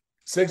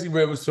 Sexy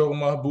Red was talking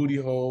about her booty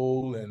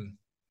hole and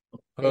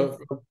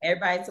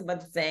everybody's about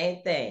the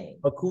same thing.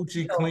 Her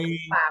coochie clean,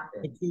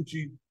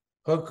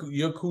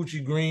 your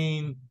coochie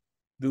green,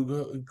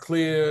 the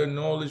clear and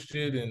all this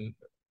shit, and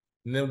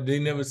they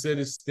never said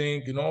it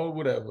stink and all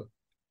whatever.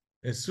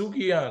 And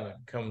Sukihana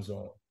comes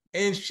on,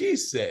 and she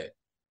said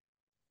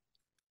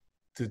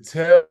to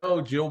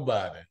tell Joe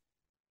Biden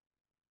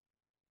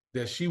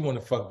that she want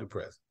to fuck the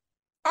president.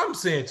 I'm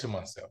saying to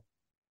myself,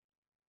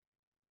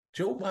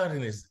 Joe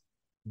Biden is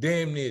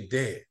damn near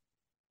dead.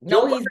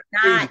 No, he's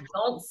not.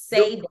 Don't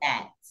say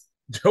that.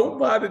 Joe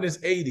Biden is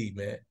 80,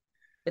 man.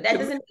 But that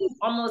doesn't mean he's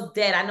almost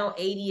dead. I know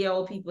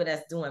 80-year-old people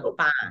that's doing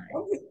fine.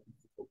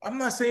 I'm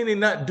not saying they're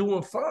not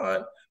doing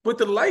fine, but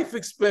the life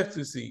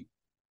expectancy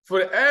for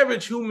the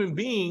average human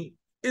being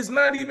is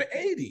not even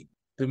 80.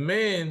 The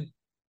man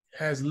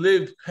has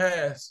lived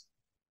past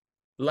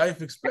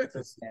life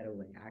expectancy. Better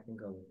way. I can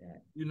go with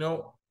that. You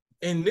know,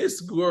 and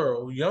this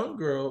girl, young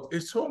girl,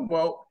 is talking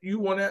about you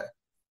want to,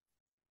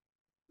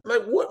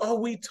 like, what are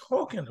we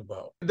talking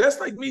about? That's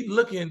like me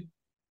looking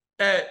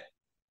at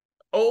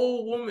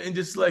old woman and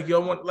just like,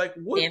 y'all want, like,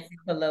 what? Nancy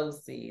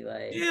Pelosi,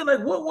 like, yeah,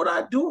 like, what would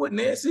I do with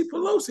Nancy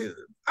Pelosi?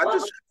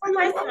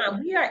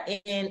 We are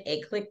in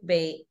a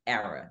clickbait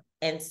era,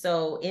 and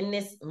so in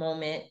this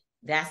moment,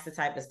 that's the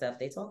type of stuff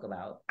they talk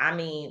about. I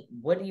mean,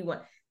 what do you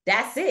want?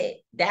 That's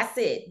it. That's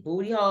it.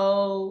 Booty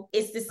hole.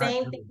 It's the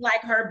same thing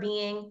like her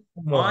being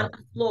on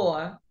the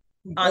floor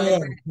on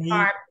the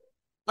carpet.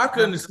 I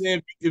could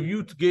understand if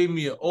you gave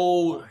me an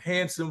old,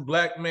 handsome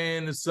black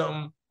man or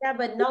something. Yeah,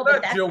 but no,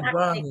 but that's not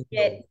gonna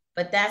get,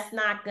 but that's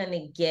not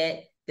gonna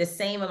get the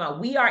same amount.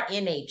 We are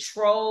in a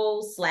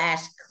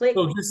troll/click.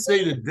 So just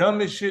say the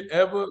dumbest shit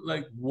ever.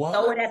 Like what?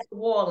 Throw it at the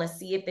wall and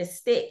see if it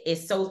stick.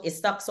 It's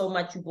stuck so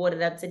much you brought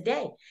it up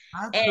today.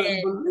 I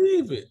couldn't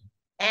believe it.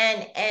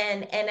 And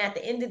at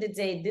the end of the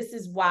day, this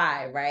is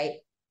why, right?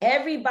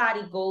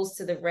 Everybody goes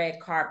to the red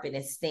carpet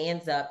and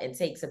stands up and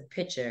takes a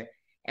picture.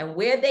 And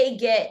where they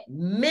get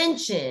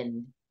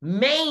mentioned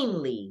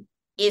mainly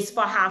is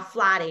for how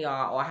fly they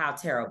are or how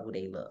terrible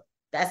they look.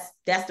 That's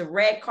the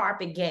red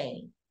carpet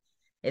game.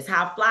 It's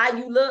how fly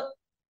you look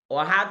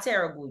or how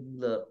terrible you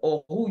look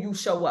or who you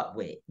show up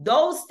with.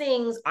 Those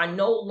things are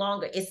no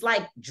longer, it's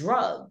like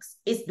drugs.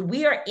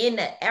 We are in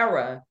an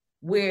era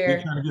where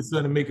they're trying to get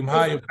something to make them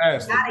higher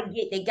faster.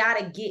 They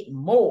gotta get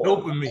more.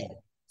 Dopamine.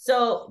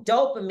 So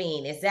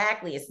dopamine,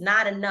 exactly. It's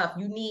not enough.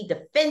 You need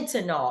the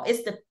fentanyl.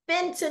 It's the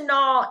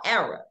fentanyl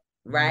era,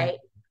 right?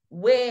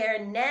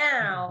 Where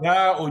now,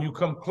 or you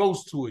come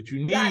close to it.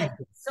 You need.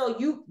 So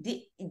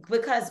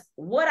because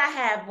what I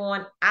have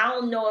on, I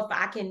don't know if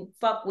I can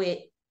fuck with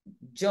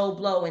Joe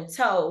Blow and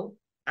Toe.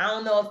 I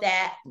don't know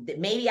if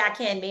maybe I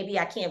can, maybe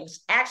I can't.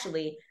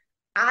 Actually,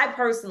 I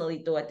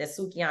personally thought that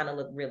Sukihana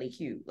looked really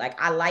cute.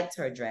 Like, I liked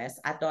her dress.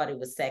 I thought it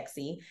was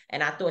sexy.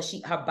 And I thought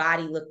her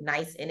body looked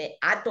nice in it.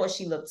 I thought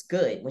she looked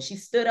good. When she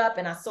stood up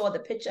and I saw the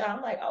picture,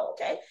 I'm like, oh,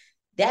 okay.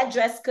 That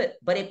dress could,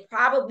 but it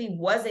probably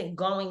wasn't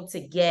going to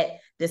get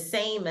the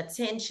same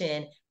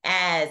attention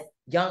as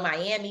Young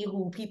Miami,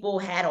 who people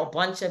had a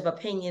bunch of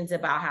opinions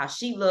about how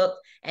she looked.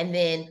 And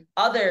then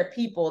other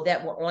people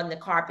that were on the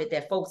carpet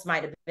that folks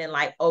might have been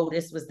like, oh,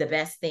 this was the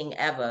best thing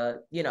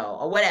ever,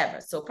 or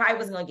whatever. So probably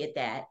wasn't going to get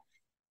that.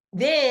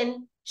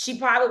 Then she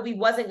probably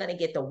wasn't going to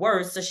get the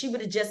worst. So she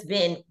would have just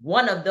been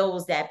one of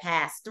those that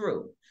passed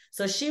through.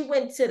 So she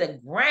went to the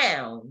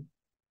ground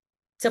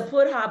to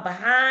put her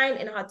behind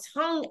and her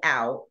tongue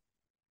out,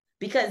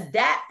 because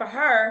that for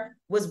her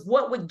was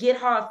what would get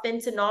her a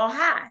fentanyl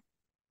high.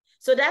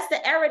 So that's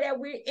the era that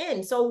we're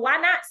in. So why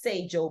not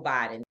say Joe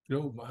Biden?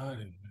 Joe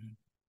Biden, man.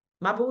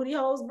 My booty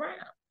hole's brown.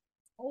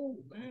 Oh,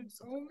 man.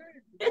 So,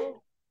 man.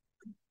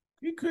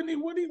 He couldn't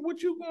even,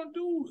 what you gonna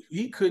do?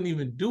 He couldn't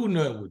even do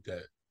nothing with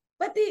that.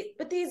 But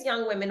these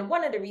young women,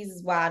 one of the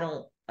reasons why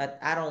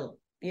I don't,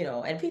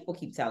 and people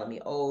keep telling me,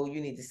 oh,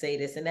 you need to say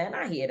this and that, and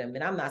I hear them,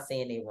 and I'm not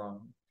saying they're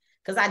wrong,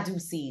 because I do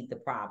see the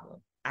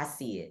problem. I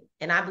see it,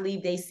 and I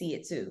believe they see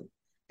it too.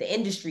 The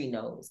industry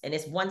knows, and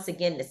it's once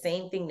again the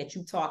same thing that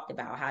you talked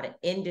about, how the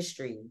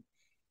industry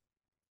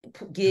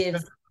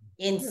gives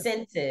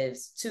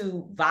incentives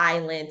to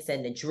violence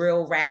and the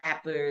drill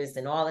rappers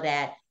and all of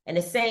that, and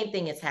the same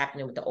thing is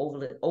happening with the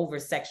over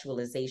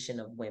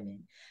sexualization of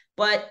women.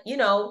 But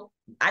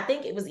I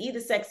think it was either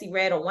Sexy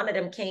Red or one of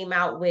them came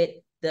out with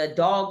the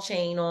dog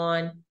chain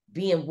on,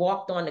 being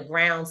walked on the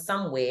ground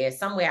somewhere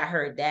I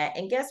heard that.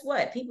 And guess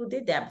what? People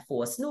did that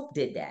before. Snoop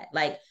did that.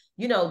 Like,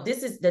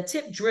 this is the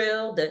tip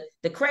drill,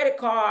 the credit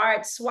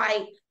card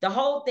swipe, the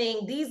whole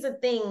thing. These are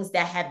things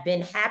that have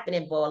been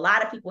happening, but a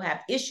lot of people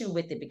have issue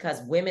with it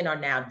because women are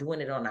now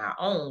doing it on our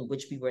own,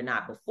 which we were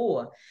not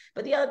before.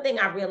 But the other thing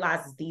I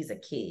realize is these are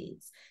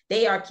kids.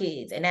 They are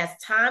kids. And as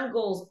time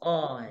goes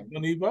on,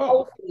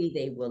 hopefully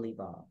they will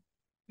evolve.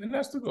 And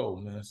that's the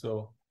goal, man.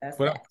 So, I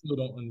still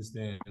don't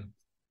understand.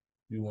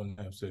 You want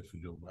to have sex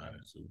with Joe Biden,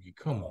 so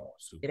come on.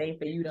 So. It ain't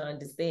for you to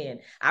understand.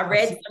 I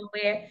read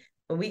somewhere,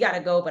 and we got to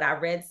go, but I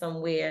read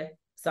somewhere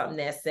something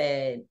that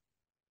said,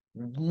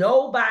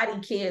 nobody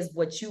cares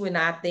what you and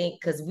I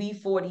think, because we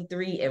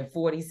 43 and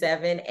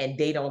 47, and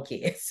they don't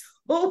care.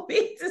 So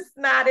we just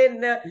not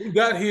in the... We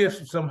got here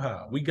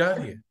somehow. We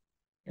got here.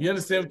 You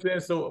understand what I'm saying?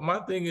 So my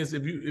thing is,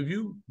 if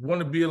you want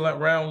to be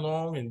around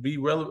long and be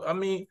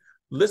relevant,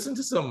 listen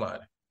to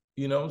somebody.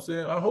 You know what I'm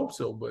saying? I hope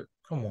so, but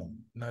come on,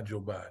 not Joe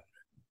Biden.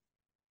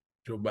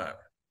 Joe Biden.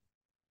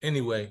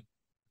 Anyway,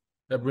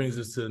 that brings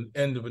us to the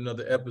end of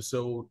another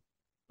episode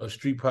of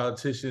Street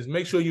Politicians.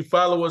 Make sure you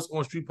follow us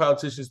on Street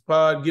Politicians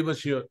Pod. Give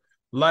us your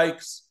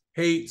likes,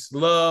 hates,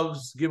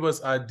 loves. Give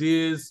us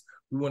ideas.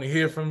 We want to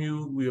hear from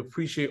you. We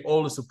appreciate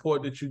all the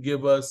support that you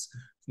give us,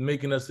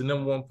 making us the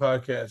 #1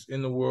 podcast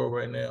in the world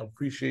right now.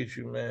 Appreciate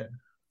you, man.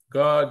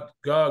 God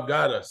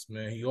got us,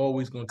 man. He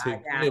always going to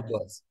take care of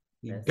us.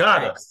 He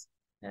got us.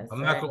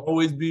 I'm not going to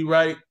always be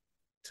right.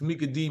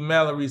 Tamika D.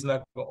 Mallory's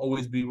not going to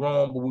always be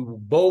wrong, but we will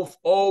both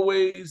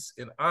always,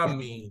 and I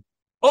mean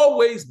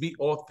always, be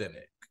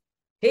authentic.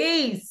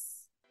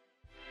 Peace.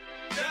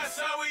 That's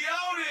how we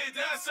own it.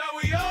 That's how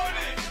we own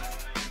it.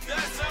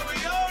 That's how we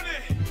own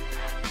it.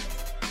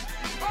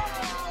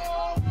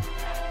 Oh,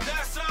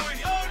 that's how we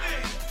own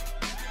it.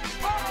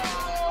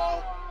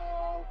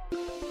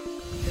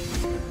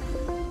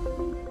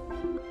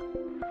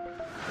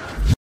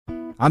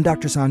 I'm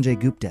Dr. Sanjay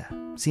Gupta,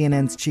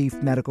 CNN's chief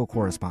medical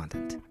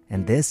correspondent,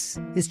 and this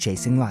is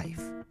Chasing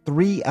Life.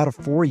 3 out of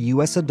 4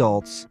 U.S.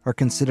 adults are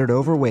considered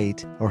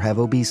overweight or have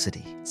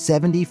obesity.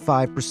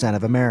 75%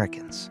 of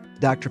Americans.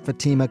 Dr.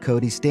 Fatima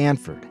Cody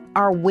Stanford.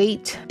 Our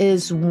weight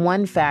is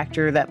one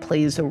factor that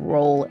plays a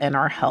role in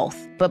our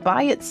health, but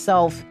by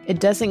itself, it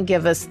doesn't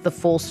give us the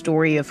full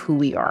story of who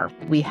we are.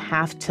 We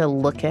have to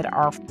look at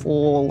our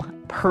full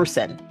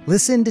person.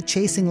 Listen to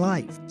Chasing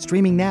Life,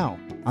 streaming now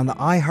on the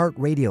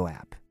iHeartRadio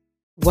app.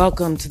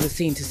 Welcome to the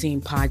Scene to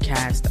Scene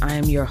podcast. I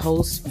am your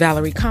host,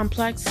 Valerie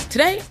Complex.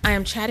 Today, I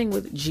am chatting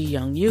with Ji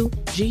Young Yu.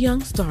 Ji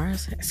Young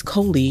stars as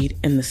co-lead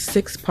in the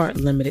 6-part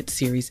limited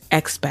series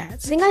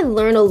Expats. I think I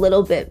learn a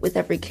little bit with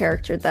every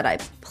character that I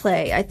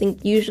play. I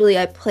think usually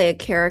I play a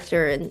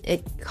character and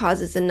it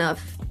causes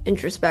enough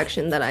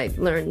introspection that I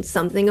learn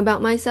something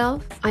about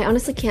myself. I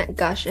honestly can't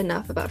gush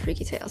enough about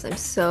Freaky Tales. I'm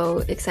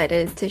so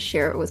excited to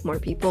share it with more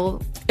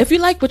people. If you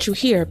like what you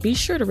hear, be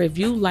sure to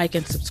review, like,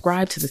 and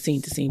subscribe to the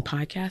Scene to Scene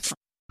podcast.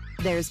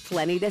 There's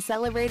plenty to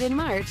celebrate in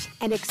March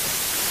and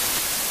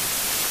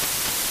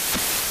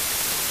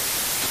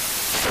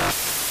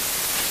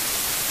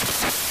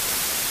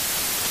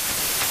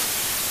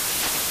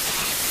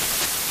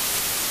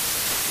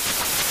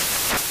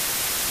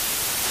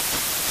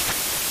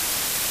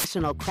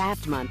National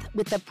Craft Month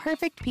with the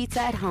perfect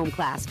pizza at home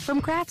class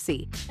from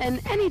Craftsy. And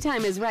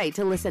anytime is right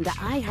to listen to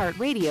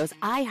iHeartRadio's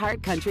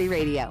iHeart Country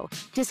Radio.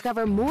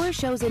 Discover more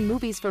shows and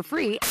movies for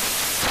free.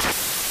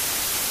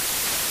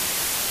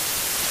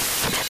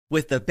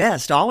 With the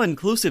best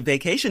all-inclusive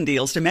vacation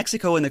deals to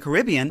Mexico and the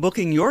Caribbean,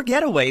 booking your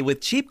getaway with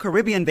Cheap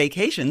Caribbean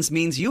Vacations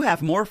means you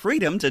have more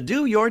freedom to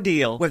do your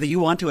deal. Whether you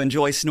want to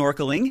enjoy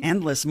snorkeling,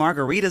 endless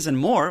margaritas, and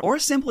more, or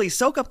simply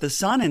soak up the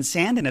sun and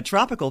sand in a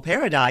tropical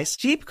paradise,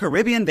 Cheap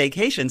Caribbean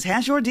Vacations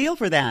has your deal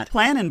for that.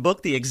 Plan and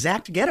book the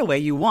exact getaway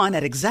you want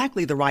at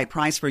exactly the right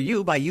price for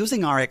you by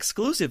using our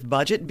exclusive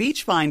budget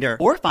Beach Finder,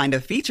 or find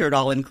a featured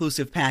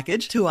all-inclusive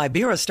package to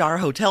Iberostar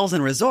Hotels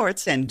and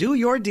Resorts and do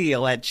your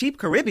deal at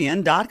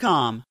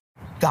cheapcaribbean.com.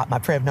 Got my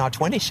Prevnar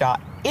 20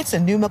 shot. It's a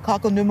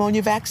pneumococcal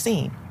pneumonia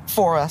vaccine.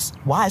 For us,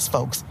 wise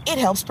folks, it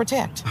helps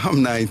protect.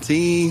 I'm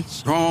 19,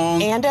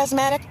 strong. And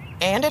asthmatic,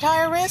 and at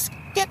higher risk.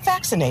 Get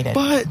vaccinated.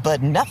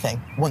 But nothing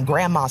when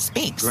grandma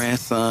speaks.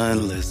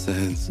 Grandson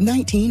listens.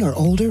 19 or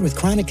older with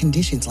chronic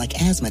conditions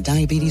like asthma,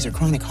 diabetes, or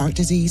chronic heart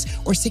disease,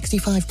 or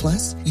 65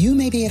 plus, you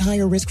may be at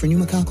higher risk for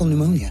pneumococcal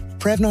pneumonia.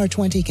 Prevnar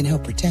 20 can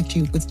help protect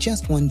you with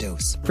just one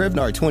dose.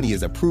 Prevnar 20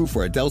 is approved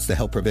for adults to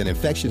help prevent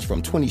infections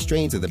from 20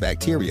 strains of the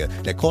bacteria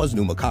that cause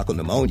pneumococcal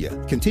pneumonia.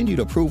 Continued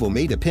approval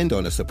may depend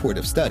on a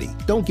supportive study.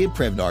 Don't get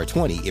Prevnar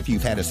 20 if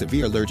you've had a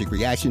severe allergic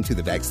reaction to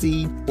the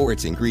vaccine or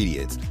its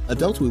ingredients.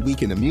 Adults with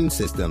weakened immune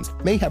systems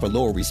may have a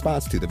lower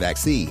response to the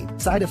vaccine.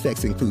 Side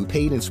effects include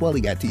pain and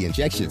swelling at the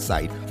injection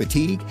site,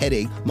 fatigue,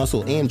 headache,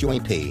 muscle, and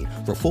joint pain.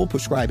 For full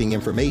prescribing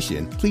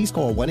information, please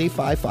call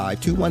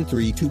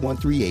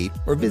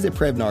 1-855-213-2138 or visit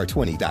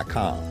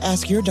Prevnar20.com.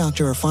 Ask your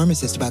doctor or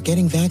pharmacist about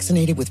getting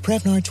vaccinated with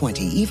Prevnar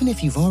 20, even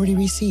if you've already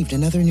received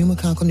another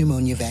pneumococcal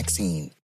pneumonia vaccine.